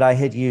stuff that I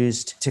had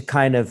used to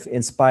kind of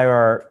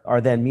inspire our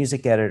then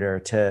music editor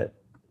to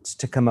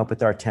come up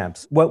with our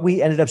temps. What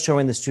we ended up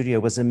showing in the studio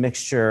was a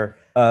mixture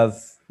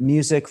of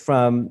music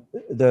from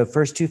the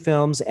first 2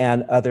 films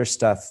and other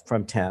stuff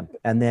from temp.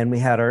 And then we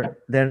had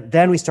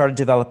then we started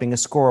developing a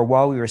score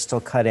while we were still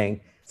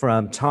cutting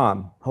from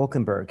Tom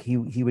Holkenberg.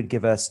 He would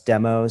give us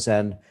demos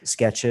and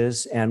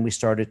sketches, and we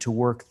started to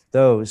work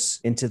those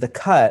into the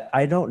cut.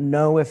 I don't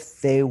know if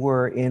they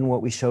were in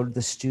what we showed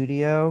the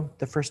studio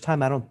the first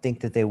time. I don't think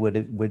that they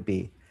would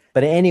be.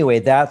 But anyway,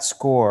 that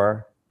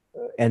score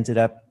ended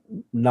up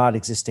not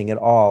existing at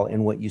all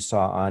in what you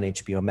saw on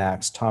HBO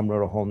Max. Tom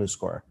wrote a whole new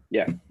score.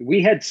 Yeah,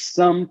 we had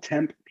some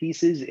temp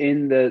pieces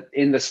in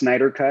the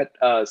Snyder Cut,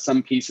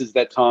 some pieces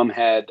that Tom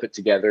had put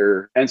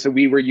together, and so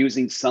we were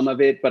using some of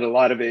it, but a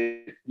lot of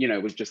it,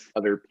 was just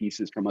other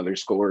pieces from other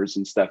scores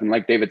and stuff. And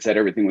like David said,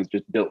 everything was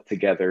just built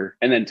together.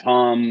 And then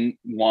Tom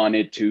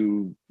wanted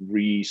to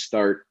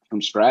restart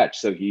from scratch,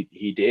 so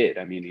he did.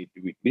 I mean,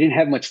 we didn't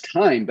have much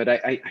time, but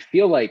I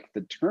feel like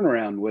the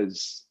turnaround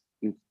was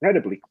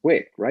incredibly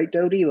quick, right,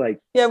 Dodie?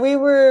 Yeah, we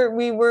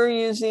were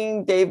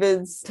using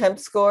David's temp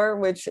score,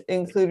 which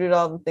included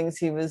all the things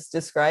he was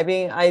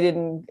describing. I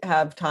didn't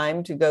have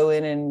time to go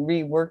in and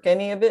rework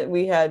any of it.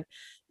 We had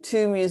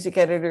 2 music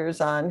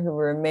editors on who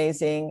were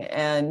amazing,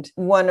 and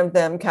one of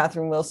them,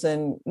 Catherine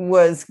Wilson,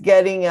 was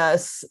getting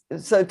us.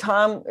 So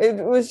Tom,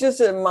 it was just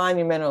a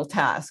monumental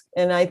task,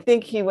 and I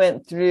think he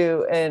went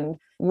through and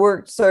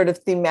worked sort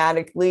of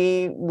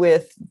thematically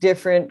with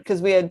different,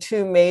 because we had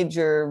two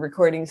major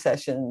recording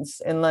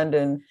sessions in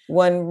London,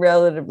 one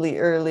relatively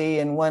early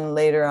and one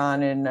later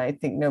on in, I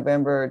think,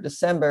 November or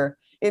December.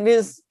 It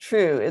is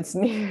true. It's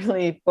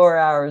nearly 4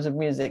 hours of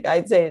music.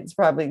 I'd say it's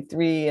probably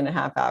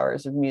 3.5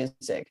 hours of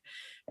music.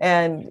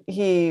 And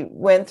he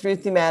went through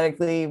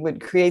thematically,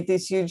 would create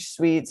these huge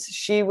suites.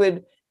 He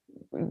would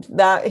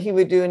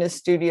do in his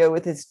studio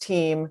with his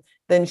team.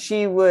 Then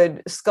she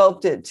would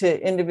sculpt it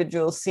to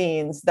individual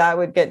scenes that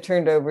would get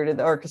turned over to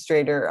the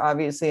orchestrator,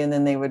 obviously, and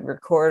then they would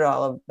record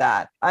all of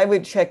that. I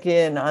would check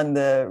in on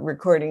the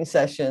recording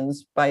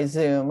sessions by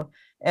Zoom,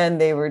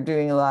 and they were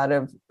doing a lot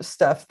of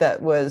stuff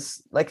that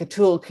was like a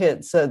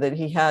toolkit so that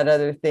he had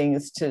other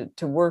things to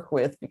work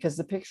with, because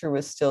the picture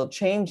was still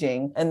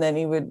changing. And then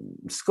he would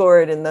score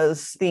it in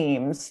those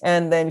themes.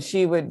 And then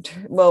she would,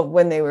 well,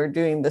 when they were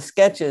doing the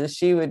sketches,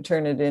 she would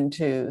turn it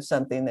into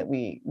something that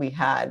we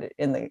had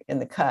in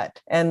the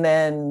cut. And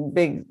then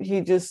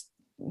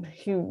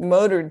he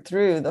motored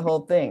through the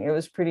whole thing. It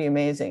was pretty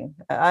amazing.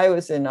 I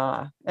was in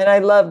awe, and I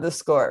love the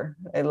score.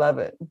 I love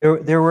it.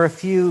 There were a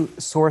few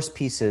source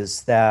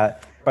pieces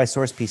that, by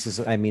source pieces,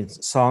 I mean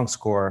song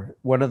score.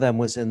 One of them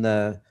was in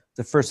the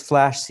first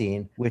Flash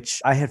scene,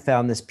 which I had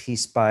found this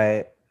piece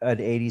by an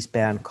 80s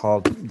band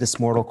called This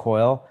Mortal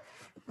Coil.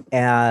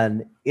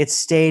 And it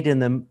stayed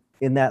in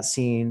that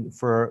scene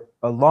for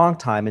a long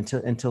time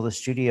until the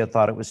studio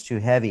thought it was too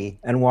heavy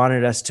and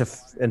wanted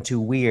us and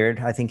too weird.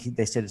 I think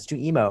they said it's too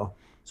emo.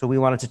 So we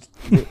wanted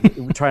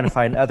to, we're trying to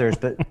find others,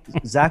 but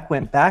Zach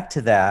went back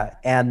to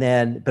that,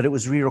 but it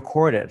was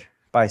re-recorded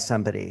by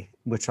somebody,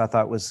 which I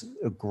thought was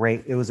a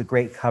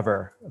great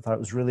cover. I thought it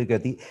was really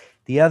good.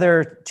 The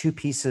other two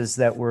pieces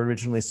that were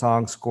originally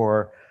song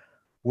score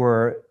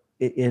were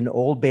in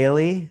Old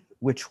Bailey,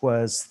 which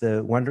was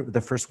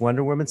the first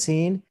Wonder Woman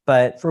scene,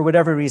 but for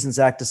whatever reason,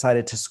 Zach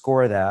decided to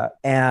score that.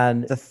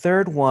 And the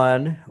third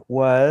one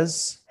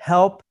was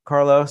Help,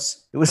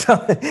 Carlos. It was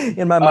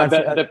in my mind.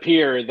 The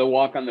pier, the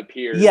walk on the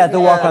pier. Yeah, the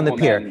walk on the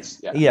pier.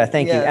 Yeah,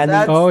 thank you. And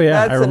that's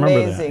I remember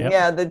amazing. that. Yep.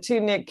 Yeah, the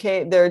two Nick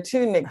Cave. There are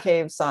two Nick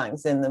Cave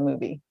songs in the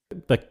movie.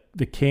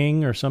 The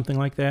King or something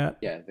like that.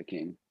 Yeah, the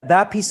King.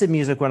 That piece of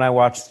music, when I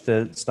watched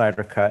the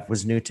Snyder cut,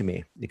 was new to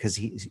me because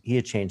he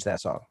had changed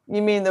that song.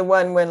 You mean the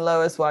one when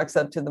Lois walks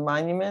up to the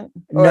monument?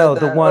 No,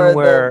 the one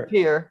where the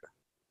pier.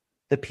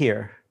 The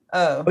pier.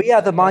 Oh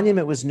yeah, the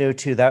monument was new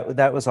too.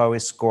 That was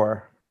always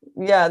score.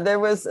 Yeah,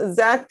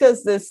 Zach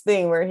does this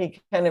thing where he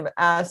kind of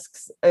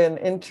asks an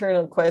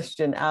internal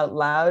question out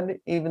loud,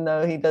 even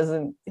though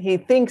he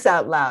thinks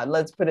out loud,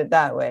 let's put it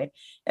that way.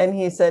 And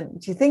he said,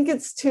 do you think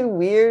it's too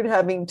weird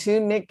having two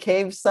Nick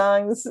Cave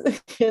songs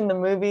in the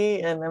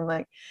movie? And I'm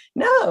like,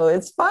 no,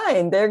 it's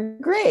fine. They're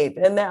great.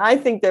 And I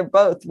think they're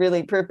both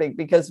really perfect,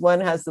 because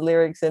one has the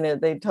lyrics in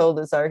it. They told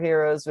us our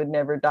heroes would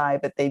never die,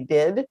 but they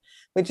did,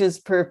 which is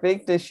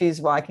perfect as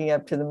she's walking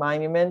up to the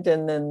monument.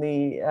 And then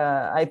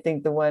I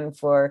think the one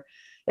for,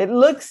 it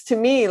looks to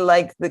me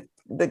like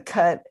the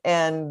cut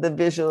and the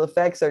visual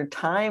effects are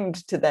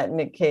timed to that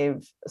Nick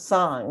Cave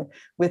song,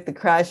 with the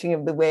crashing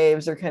of the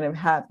waves are kind of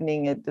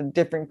happening at the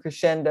different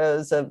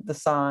crescendos of the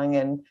song.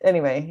 And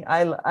anyway,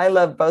 I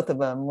love both of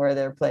them where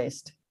they're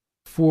placed.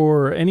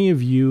 For any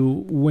of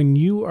you, when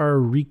you are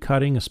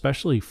recutting,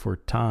 especially for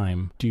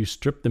time, do you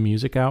strip the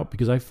music out?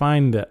 Because I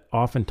find that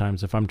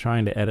oftentimes if I'm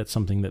trying to edit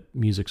something that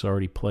music's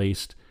already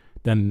placed,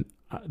 then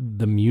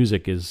the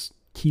music is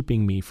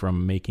keeping me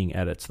from making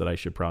edits that I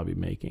should probably be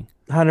making.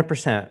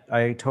 100%.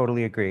 I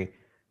totally agree.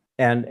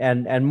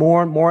 And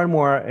more and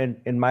more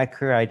in my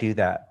career, I do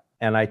that.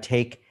 And I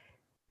take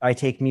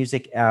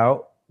music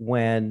out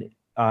when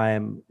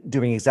I'm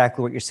doing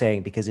exactly what you're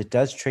saying, because it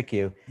does trick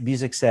you.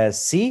 Music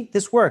says, see,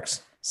 this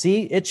works.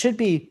 See, it should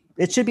be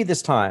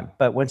this time.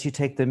 But once you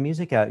take the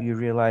music out, you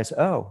realize,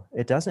 oh,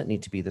 it doesn't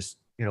need to be this.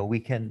 We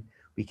can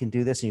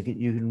do this, and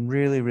you can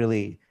really,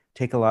 really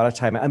take a lot of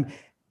time.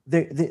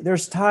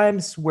 There's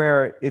times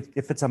where if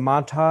it's a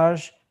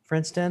montage, for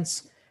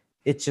instance,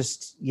 it's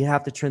just, you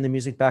have to turn the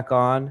music back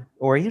on,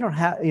 or you don't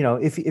have,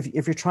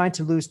 if you're trying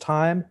to lose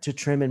time to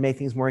trim and make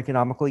things more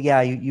economical,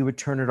 yeah, you would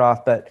turn it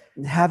off. But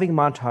having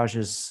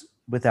montages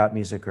without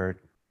music are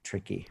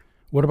tricky.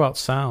 What about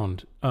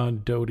sound?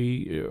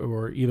 Dodie,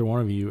 or either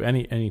one of you,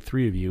 any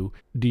three of you,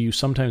 do you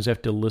sometimes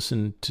have to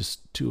listen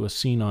to a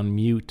scene on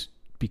mute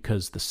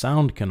because the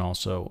sound can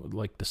also,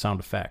 like the sound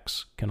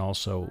effects, can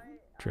also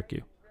trick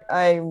you?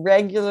 I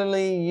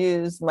regularly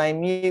use my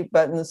mute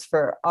buttons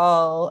for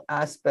all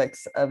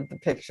aspects of the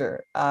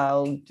picture.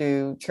 I'll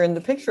turn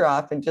the picture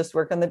off and just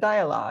work on the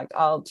dialogue.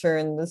 I'll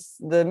turn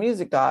the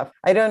music off.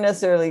 I don't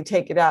necessarily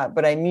take it out,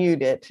 but I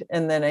mute it.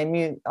 And then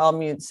I'll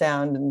mute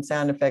sound and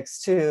sound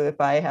effects too, if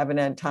I haven't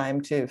had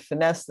time to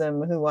finesse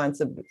them. Who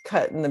wants a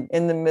cut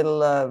in the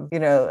middle of,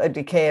 a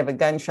decay of a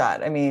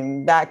gunshot? I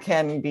mean, that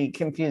can be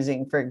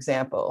confusing, for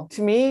example.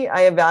 To me,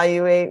 I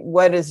evaluate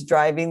what is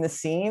driving the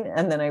scene,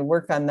 and then I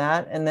work on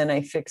that, and then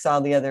I fix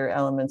all the other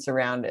elements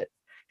around it.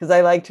 because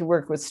I like to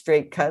work with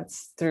straight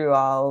cuts through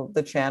all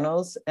the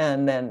channels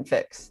and then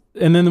fix.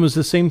 And then there was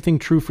the same thing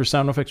true for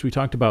sound effects. We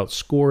talked about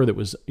score that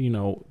was,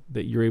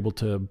 that you're able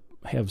to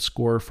have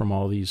score from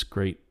all these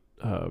great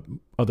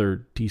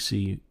other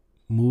DC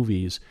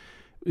movies.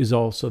 Is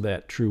also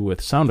that true with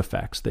sound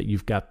effects, that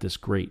you've got this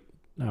great,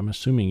 I'm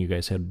assuming you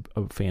guys had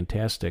a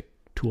fantastic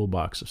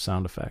toolbox of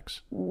sound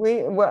effects.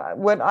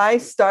 What I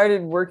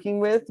started working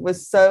with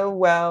was so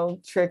well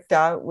tricked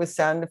out with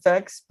sound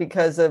effects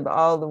because of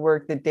all the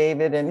work that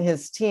David and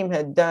his team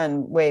had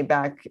done way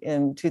back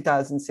in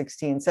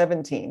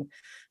 2016-17.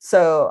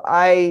 So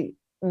I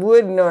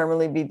would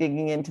normally be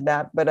digging into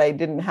that, but I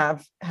didn't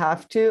have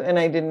to, and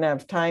I didn't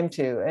have time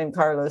to, and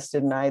Carlos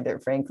didn't either,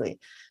 frankly.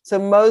 So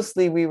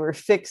mostly we were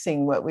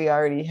fixing what we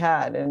already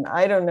had. And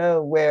I don't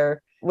know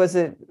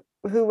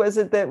who was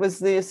it that was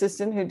the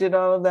assistant who did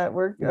all of that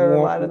work, or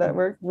a lot of that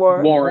work?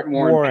 Warren.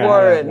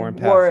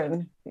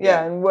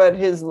 Yeah, and what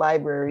his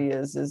library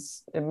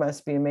is it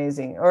must be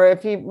amazing. Or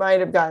if he might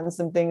have gotten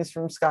some things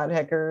from Scott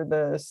Hecker,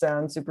 the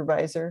sound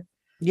supervisor.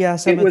 Yeah,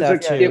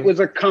 it was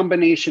a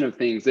combination of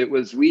things.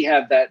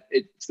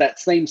 It's that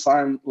same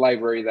sound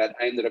library that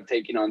I ended up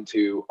taking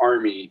onto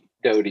Army,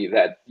 Dodie,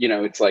 that,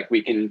 it's like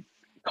we can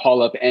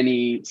call up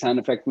any sound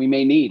effect we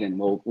may need and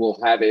we'll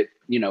have it,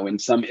 in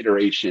some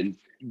iteration.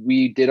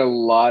 We did a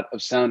lot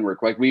of sound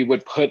work. Like we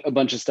would put a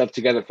bunch of stuff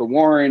together for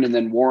Warren, and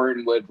then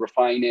Warren would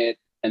refine it,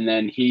 and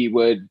then he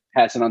would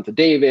pass it on to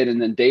David,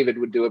 and then David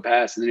would do a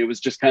pass. And it was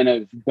just kind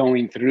of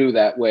going through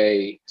that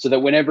way so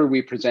that whenever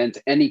we present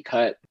any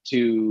cut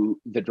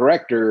to the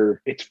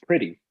director, it's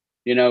pretty.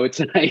 It's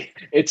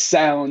like, it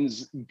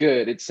sounds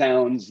good. It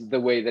sounds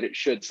the way that it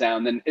should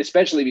sound. And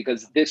especially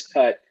because this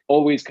cut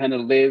always kind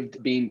of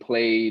lived being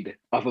played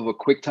off of a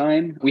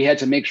QuickTime, we had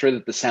to make sure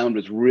that the sound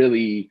was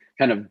really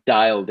kind of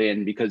dialed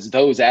in, because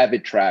those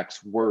Avid tracks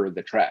were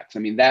the tracks. I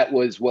mean, that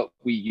was what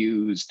we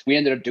used. We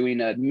ended up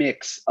doing a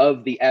mix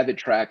of the Avid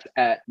tracks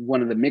at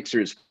one of the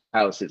mixers'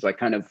 houses, like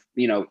kind of,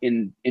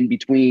 in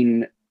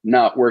between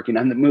not working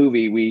on the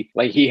movie.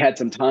 He had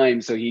some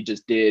time, so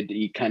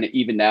he kind of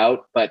evened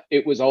out, but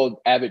it was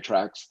all Avid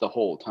tracks the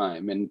whole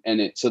time.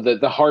 So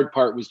the hard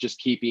part was just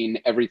keeping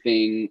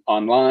everything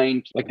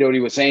online. Like Dodie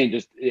was saying,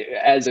 just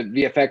as the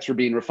VFX were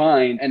being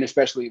refined, and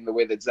especially in the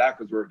way that Zach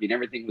was working,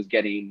 everything was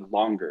getting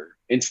longer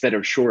instead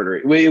of shorter.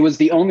 It was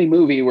the only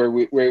movie where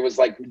it was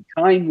like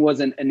time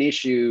wasn't an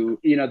issue.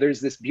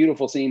 There's this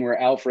beautiful scene where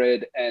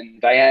Alfred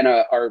and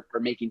Diana are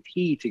making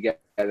tea together.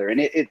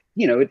 And it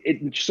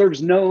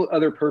serves no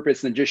other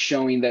purpose than just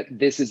showing that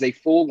this is a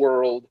full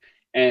world.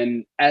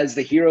 And as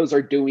the heroes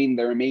are doing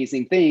their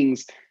amazing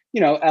things,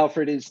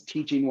 Alfred is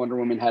teaching Wonder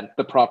Woman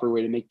the proper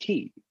way to make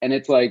tea. And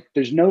it's like,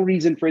 there's no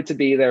reason for it to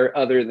be there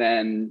other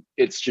than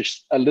it's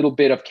just a little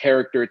bit of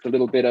character. It's a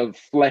little bit of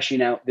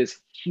fleshing out this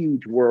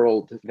huge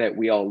world that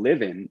we all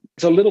live in.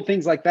 So little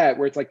things like that,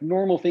 where it's like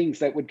normal things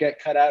that would get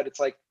cut out.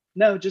 It's like,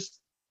 no,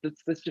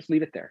 let's just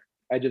leave it there.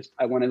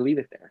 I want to leave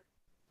it there.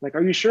 Like,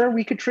 are you sure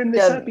we could trim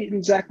this up?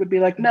 And Zach would be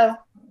like, no.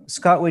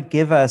 Scott would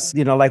give us,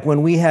 like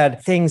when we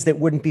had things that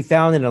wouldn't be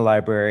found in a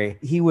library,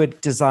 he would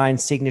design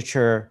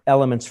signature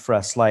elements for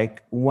us,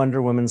 like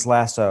Wonder Woman's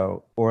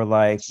lasso, or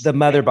like the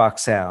mother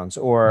box sounds,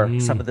 or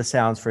some of the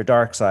sounds for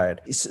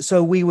Darkseid.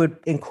 So we would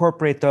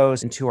incorporate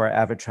those into our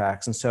Avid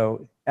tracks. And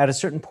so at a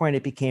certain point,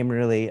 it became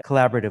really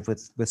collaborative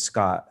with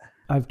Scott.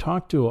 I've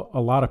talked to a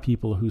lot of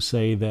people who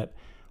say that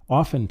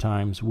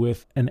oftentimes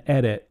with an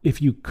edit,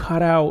 if you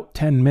cut out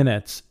 10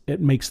 minutes, it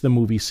makes the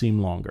movie seem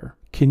longer.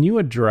 Can you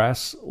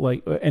address,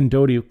 and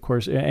Dodie, of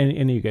course, and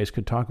any of you guys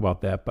could talk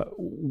about that, but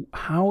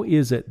how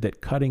is it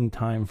that cutting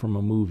time from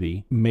a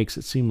movie makes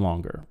it seem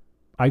longer?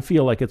 I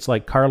feel like it's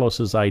like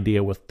Carlos's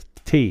idea with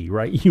tea,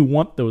 right? You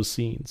want those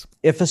scenes.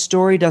 If a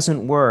story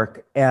doesn't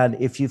work, and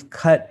if you've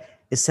cut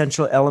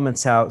essential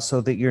elements out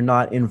so that you're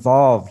not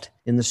involved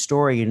in the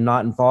story, you're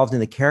not involved in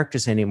the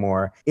characters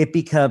anymore, it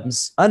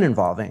becomes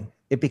uninvolving.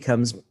 It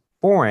becomes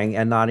boring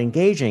and not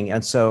engaging.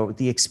 And so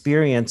the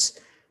experience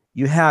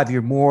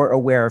you're more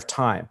aware of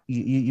time.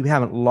 You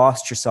haven't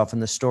lost yourself in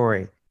the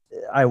story.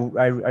 I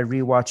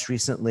rewatched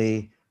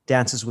recently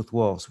Dances with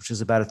Wolves, which is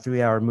about a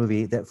 3-hour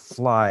movie that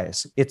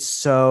flies. It's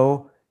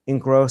so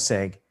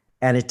engrossing,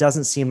 and it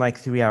doesn't seem like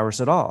 3 hours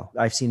at all.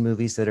 I've seen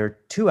movies that are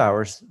 2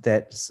 hours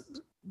that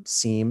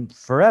seem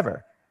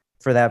forever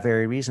for that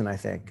very reason, I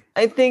think.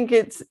 I think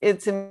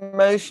it's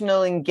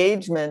emotional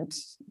engagement.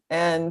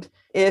 And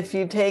if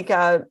you take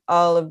out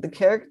all of the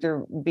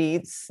character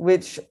beats,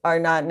 which are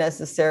not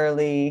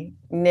necessarily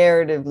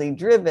narratively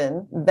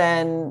driven,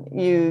 then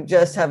you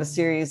just have a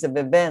series of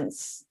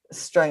events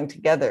strung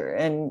together.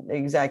 And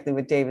exactly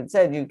what David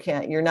said,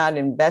 you're not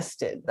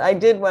invested. I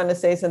did want to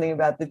say something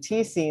about the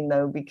tea scene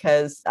though,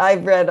 because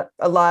I've read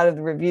a lot of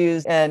the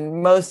reviews,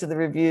 and most of the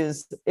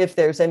reviews, if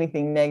there's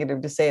anything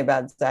negative to say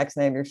about Zack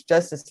Snyder's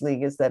Justice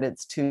League, is that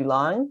it's too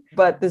long.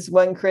 But this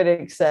one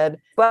critic said,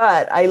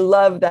 but I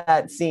love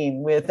that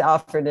scene with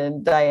Alfred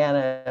and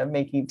Diana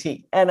making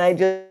tea. And I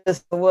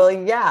just, well,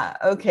 yeah,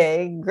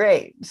 okay,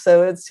 great.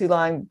 So it's too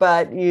long,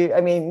 but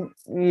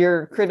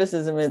your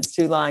criticism, it's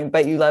too long,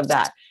 but you love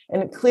that.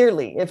 And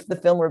clearly, if the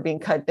film were being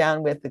cut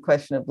down with the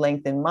question of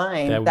length in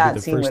mind,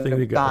 that scene would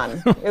have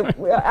gone.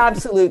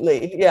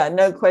 Absolutely. Yeah,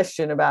 no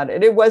question about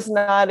it. It was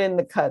not in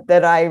the cut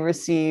that I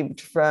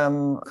received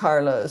from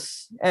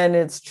Carlos. And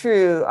it's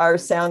true, our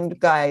sound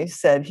guy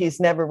said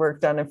he's never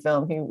worked on a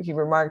film. He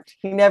remarked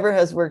he never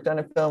has worked on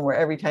a film where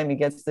every time he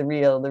gets the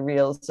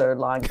reels are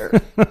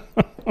longer.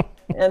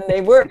 And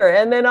they were.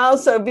 And then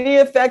also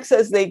VFX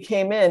as they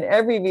came in,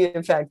 every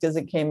VFX as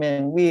it came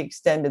in, we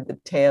extended the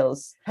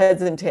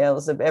heads and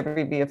tails of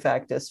every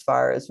VFX as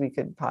far as we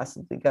could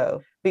possibly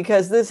go.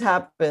 Because this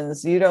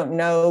happens, you don't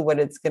know what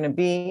it's going to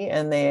be,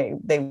 and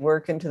they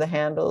work into the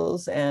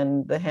handles,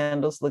 and the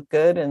handles look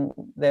good, and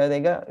there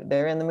they go.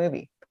 They're in the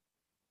movie.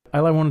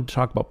 I wanted to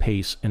talk about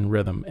pace and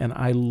rhythm, and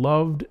I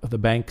loved the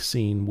bank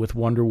scene with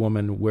Wonder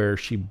Woman where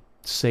she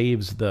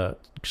saves the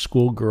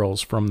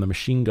schoolgirls from the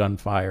machine gun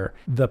fire.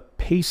 The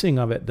pacing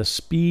of it, the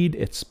speed,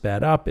 it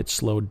sped up, it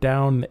slowed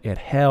down, it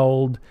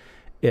held,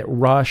 it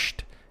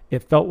rushed.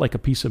 It felt like a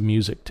piece of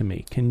music to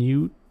me. Can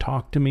you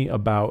talk to me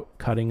about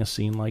cutting a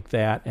scene like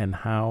that and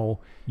how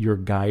you're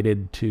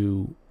guided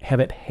to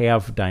have it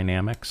have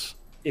dynamics?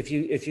 If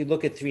you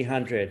look at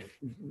 300,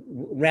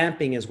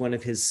 ramping is one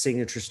of his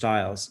signature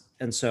styles.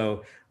 And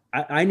so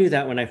I knew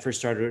that when I first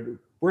started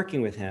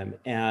working with him.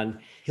 And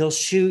he'll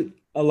shoot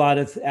a lot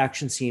of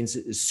action scenes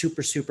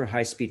super, super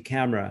high speed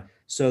camera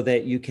so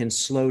that you can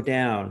slow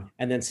down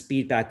and then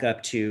speed back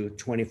up to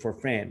 24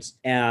 frames.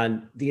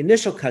 And the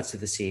initial cuts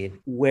of the scene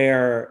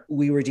where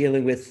we were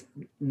dealing with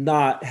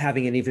not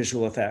having any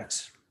visual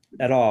effects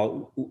at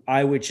all,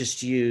 I would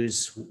just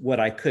use what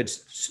I could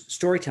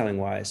storytelling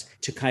wise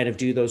to kind of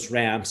do those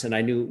ramps. And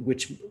I knew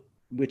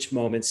which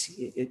moments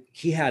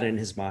he had in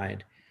his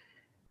mind.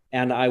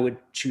 And I would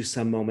choose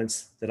some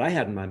moments that I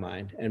had in my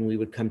mind, and we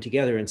would come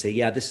together and say,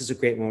 yeah, this is a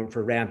great moment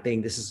for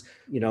ramping. This is,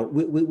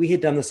 we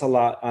had done this a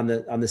lot on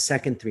the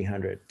second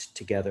 300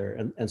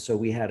 together. And so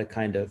we had a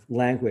kind of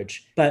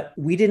language, but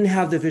we didn't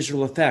have the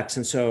visual effects.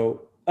 And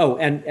so,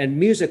 and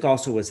music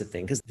also was a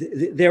thing, because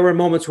there were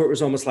moments where it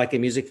was almost like a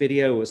music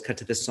video. It was cut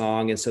to the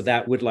song. And so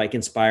that would like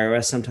inspire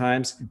us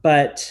sometimes.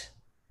 But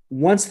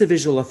once the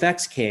visual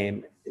effects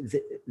came,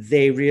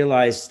 they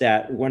realized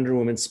that Wonder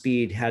Woman's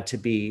speed had to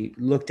be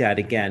looked at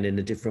again in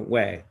a different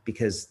way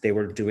because they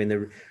were doing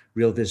the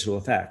real visual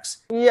effects.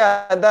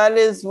 Yeah, that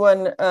is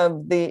one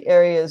of the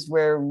areas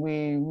where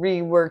we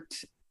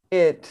reworked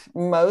it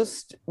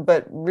most,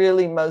 but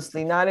really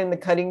mostly not in the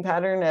cutting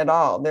pattern at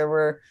all.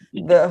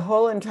 The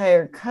whole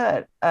entire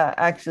cut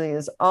actually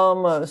is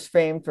almost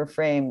frame for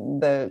frame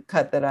the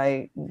cut that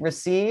I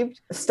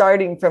received,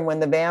 starting from when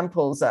the van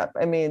pulls up.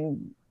 I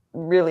mean,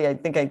 really, I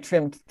think I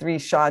trimmed 3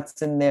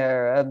 shots in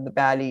there of the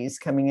baddies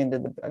coming into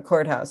the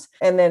courthouse.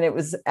 And then it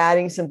was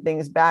adding some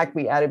things back.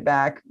 We added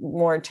back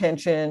more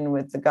tension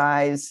with the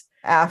guys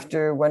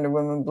after Wonder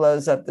Woman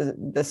blows up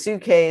the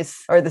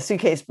suitcase, or the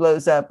suitcase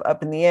blows up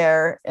in the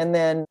air. And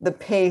then the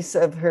pace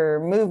of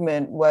her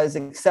movement was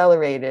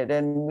accelerated,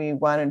 and we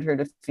wanted her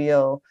to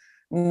feel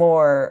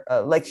more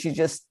like she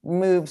just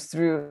moves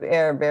through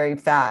air very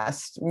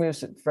fast,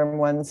 moves from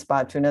one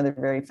spot to another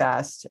very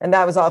fast. And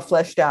that was all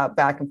fleshed out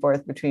back and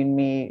forth between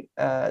me,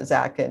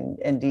 Zach, and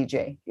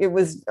DJ. It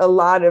was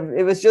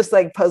just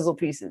like puzzle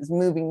pieces,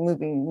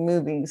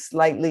 moving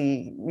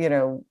slightly,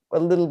 a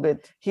little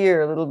bit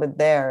here, a little bit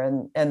there.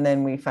 And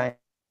then we finally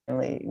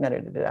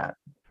nutted it out.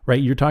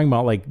 Right. You're talking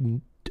about like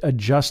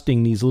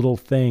adjusting these little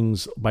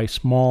things by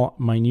small,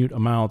 minute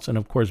amounts. And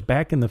of course,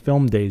 back in the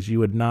film days, you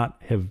would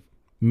have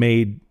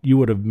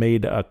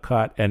made a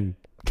cut and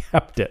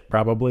kept it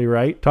probably,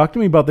 right? Talk to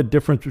me about the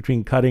difference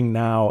between cutting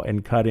now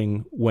and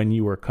cutting when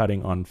you were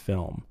cutting on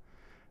film.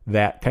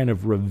 That kind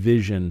of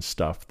revision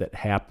stuff that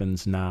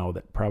happens now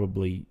that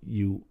probably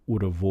you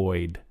would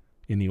avoid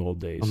in the old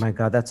days. Oh my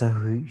God, that's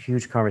a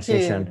huge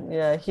conversation.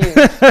 Huge.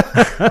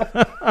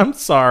 I'm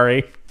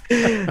sorry.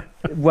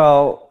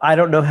 Well, I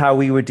don't know how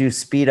we would do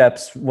speed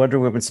ups, Wonder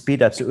Woman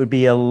speed ups. It would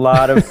be a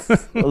lot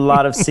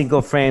of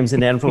single frames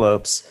and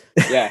envelopes.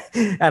 Yeah.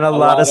 And a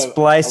lot of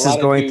splices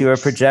going through a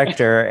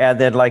projector. And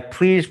then like,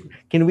 please,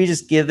 can we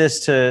just give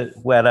this to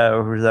Weta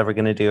or who's ever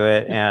going to do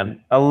it? And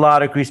a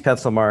lot of grease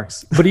pencil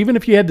marks. But even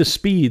if you had the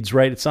speeds,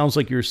 right, it sounds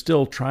like you're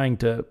still trying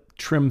to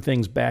trim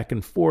things back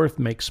and forth,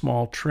 make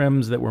small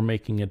trims that were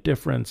making a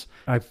difference.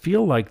 I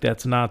feel like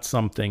that's not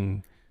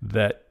something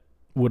that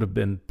would have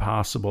been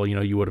possible.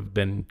 You would have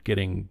been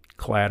getting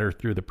clatter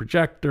through the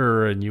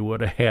projector, and you would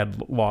have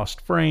had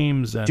lost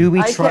frames. And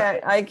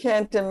I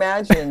can't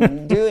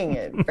imagine doing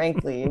it,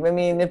 frankly. I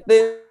mean, if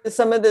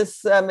some of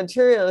this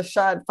material is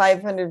shot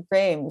 500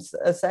 frames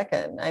a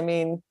second, I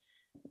mean,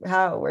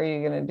 how were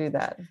you going to do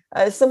that?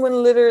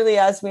 Someone literally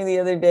asked me the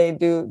other day,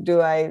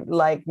 do I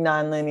like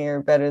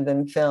nonlinear better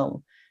than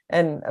film?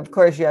 And of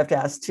course, you have to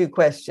ask 2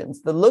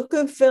 questions. The look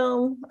of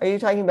film, are you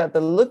talking about the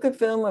look of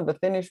film of a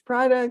finished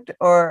product,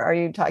 or are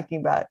you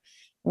talking about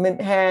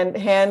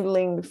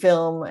handling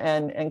film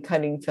and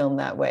cutting film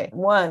that way?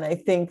 One, I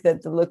think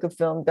that the look of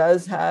film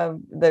there's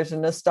a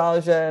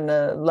nostalgia and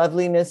a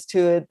loveliness to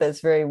it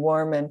that's very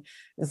warm. And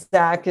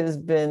Zach has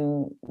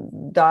been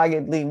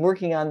doggedly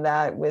working on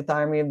that with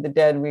Army of the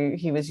Dead.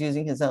 He was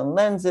using his own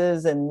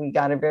lenses, and we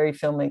got a very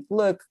filmic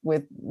look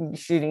with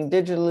shooting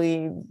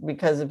digitally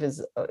because of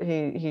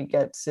he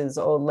gets his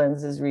old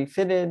lenses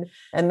refitted,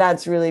 and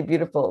that's really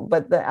beautiful.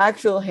 But the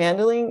actual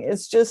handling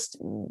is just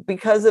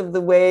because of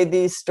the way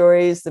these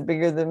stories, the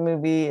bigger the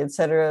movie,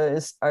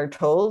 etc., are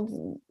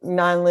told,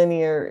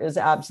 nonlinear is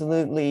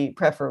absolutely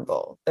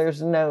preferable.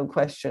 There's no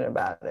question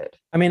about it.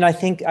 I mean, I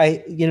think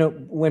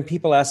when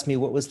people ask me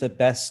what was the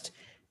best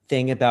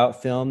thing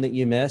about film that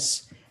you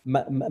miss,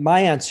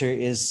 my answer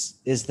is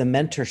the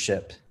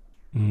mentorship,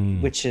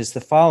 which is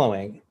the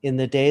following. In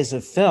the days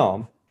of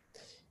film,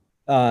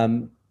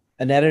 an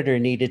editor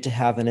needed to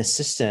have an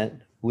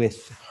assistant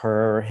with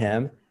her or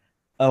him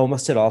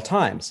almost at all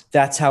times.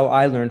 That's how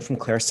I learned from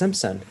Claire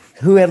Simpson,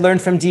 who had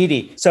learned from Dee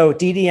Dee. So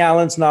Dee Dee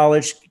Allen's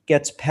knowledge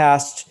gets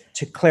passed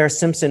to Claire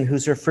Simpson,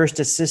 who's her first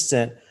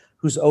assistant,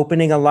 who's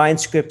opening a line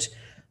script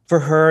for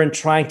her and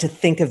trying to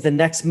think of the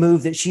next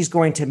move that she's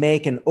going to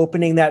make, and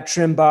opening that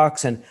trim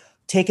box and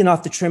taking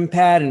off the trim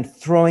pad and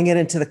throwing it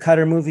into the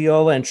cutter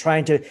moviola and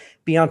trying to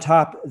be on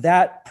top.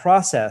 That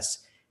process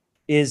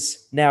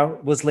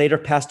was later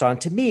passed on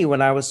to me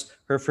when I was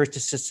her first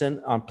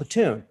assistant on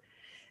Platoon.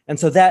 And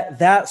so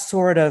that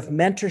sort of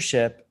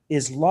mentorship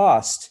is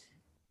lost,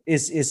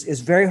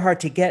 is very hard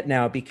to get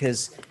now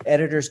because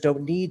editors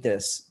don't need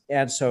this.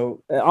 And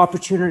so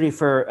opportunity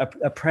for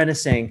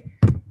apprenticing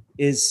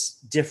is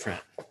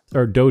different.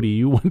 Or Dodie,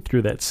 you went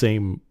through that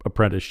same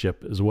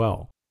apprenticeship as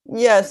well.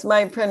 Yes, my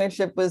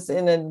apprenticeship was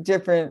in a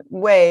different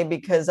way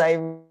because I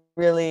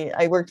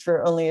worked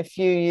for only a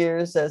few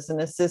years as an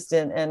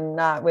assistant and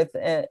not with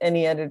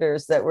any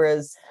editors that were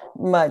as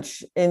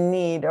much in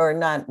need, or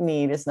not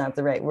need is not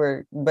the right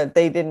word, but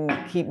they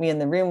didn't keep me in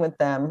the room with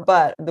them.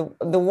 But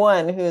the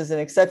one who is an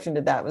exception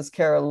to that was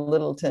Carol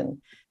Littleton.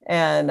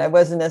 And I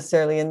wasn't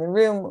necessarily in the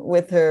room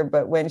with her,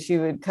 but when she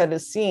would cut a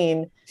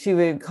scene, she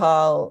would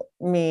call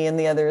me and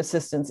the other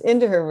assistants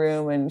into her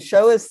room and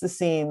show us the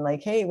scene,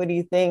 like, hey, what do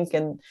you think?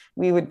 And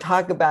we would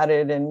talk about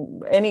it,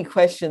 and any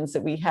questions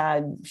that we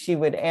had, she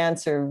would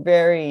answer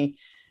very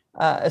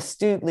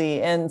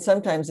astutely. And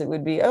sometimes it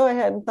would be, oh, I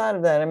hadn't thought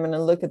of that. I'm going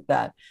to look at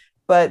that.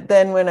 But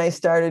then when I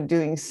started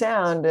doing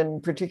sound,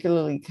 and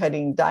particularly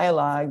cutting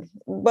dialogue,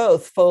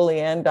 both Foley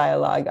and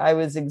dialogue, I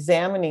was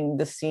examining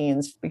the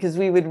scenes because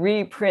we would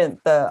reprint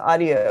the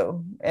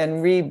audio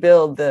and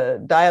rebuild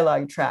the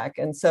dialogue track.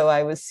 And so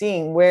I was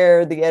seeing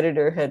where the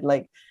editor had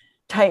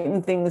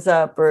tighten things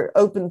up or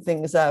open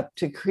things up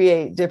to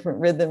create different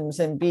rhythms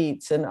and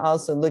beats, and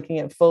also looking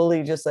at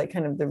Foley, just like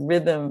kind of the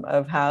rhythm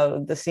of how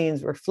the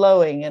scenes were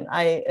flowing. And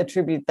I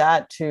attribute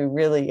that to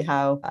really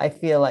how I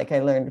feel like I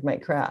learned my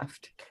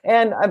craft.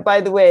 And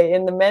by the way,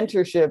 in the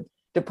mentorship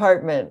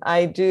department,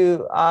 I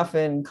do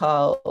often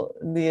call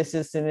the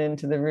assistant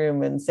into the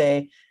room and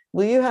say,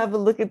 will you have a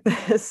look at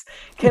this?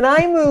 Can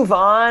I move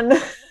on?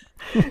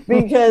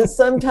 Because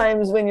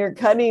sometimes when you're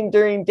cutting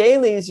during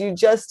dailies, you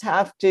just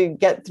have to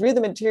get through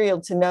the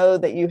material to know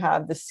that you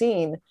have the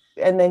scene,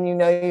 and then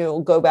you'll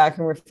go back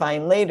and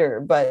refine later.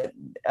 But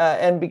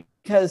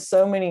because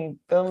so many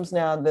films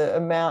now,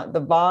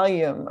 the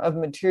volume of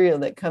material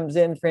that comes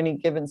in for any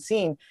given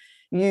scene,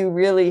 you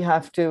really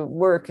have to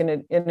work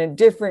in a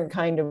different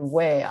kind of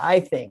way,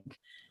 I think.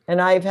 And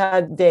I've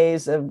had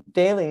days of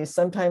dailies,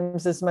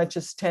 sometimes as much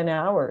as 10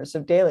 hours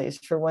of dailies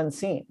for one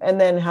scene.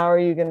 And then how are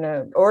you going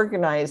to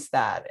organize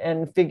that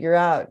and figure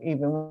out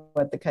even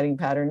what the cutting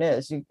pattern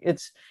is?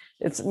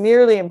 It's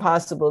nearly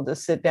impossible to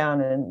sit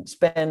down and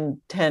spend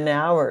 10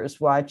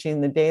 hours watching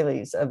the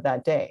dailies of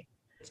that day.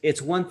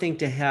 It's one thing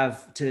to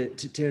have to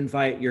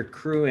invite your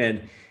crew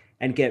in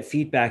and get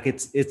feedback.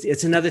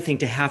 It's another thing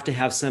to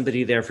have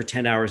somebody there for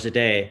 10 hours a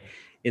day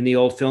in the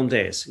old film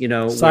days,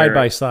 side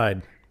by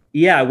side.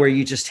 Yeah, where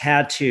you just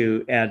had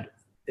to,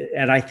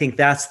 and I think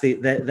that's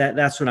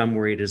what I'm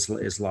worried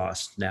is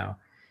lost now.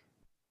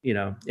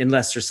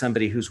 Unless there's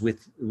somebody who's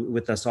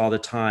with us all the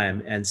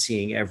time and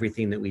seeing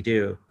everything that we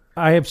do.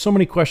 I have so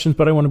many questions,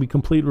 but I want to be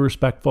completely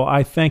respectful.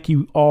 I thank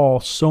you all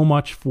so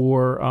much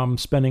for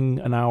spending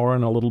an hour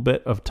and a little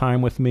bit of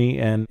time with me,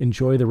 and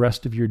enjoy the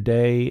rest of your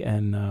day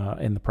and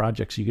the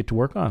projects you get to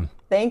work on.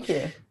 Thank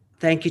you.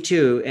 Thank you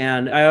too.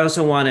 And I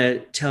also want to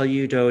tell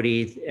you,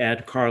 Dodie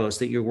and Carlos,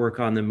 that your work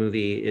on the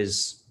movie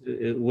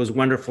was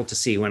wonderful to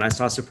see. When I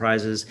saw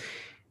surprises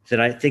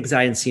things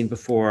I hadn't seen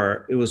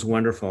before, it was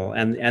wonderful.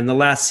 And the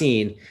last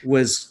scene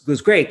was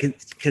great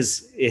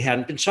because it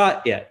hadn't been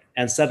shot yet.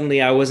 And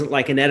suddenly I wasn't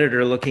like an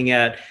editor looking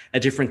at a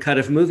different cut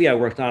of movie I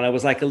worked on. I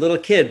was like a little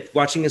kid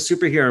watching a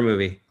superhero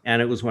movie,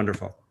 and it was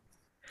wonderful.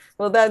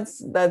 Well,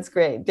 that's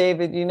great,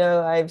 David.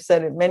 I've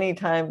said it many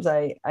times.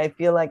 I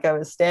feel like I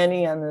was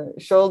standing on the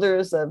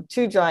shoulders of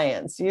two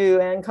giants,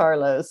 you and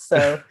Carlos.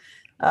 So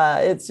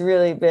it's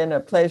really been a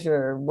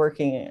pleasure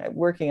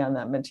working on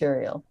that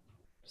material.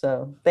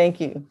 So thank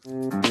you.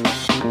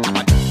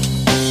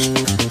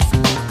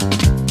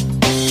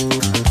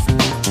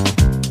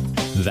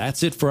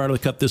 That's it for Art of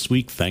the Cut this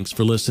week. Thanks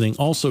for listening.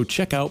 Also,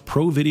 check out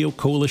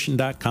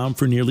ProVideoCoalition.com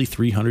for nearly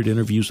 300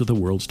 interviews with the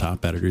world's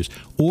top editors,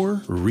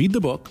 or read the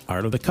book,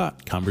 Art of the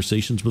Cut,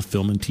 Conversations with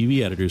Film and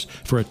TV Editors,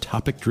 for a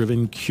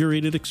topic-driven,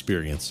 curated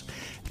experience.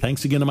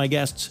 Thanks again to my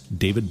guests,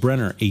 David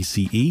Brenner,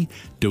 ACE,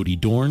 Dodie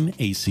Dorn,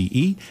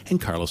 ACE,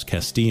 and Carlos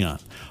Castillon.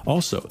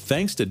 Also,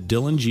 thanks to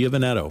Dylan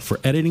Giovanetto for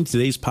editing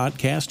today's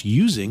podcast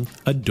using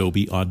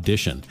Adobe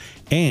Audition.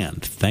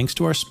 And thanks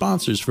to our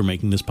sponsors for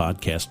making this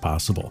podcast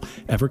possible,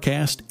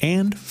 Evercast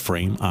and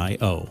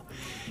Frame.io.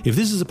 If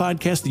this is a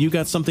podcast that you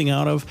got something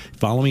out of,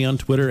 follow me on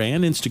Twitter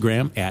and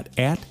Instagram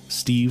at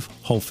Steve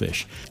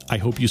Hullfish. I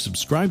hope you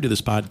subscribe to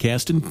this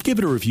podcast and give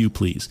it a review,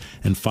 please.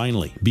 And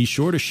finally, be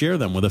sure to share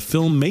them with a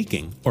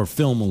film-making or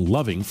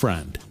film-loving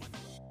friend.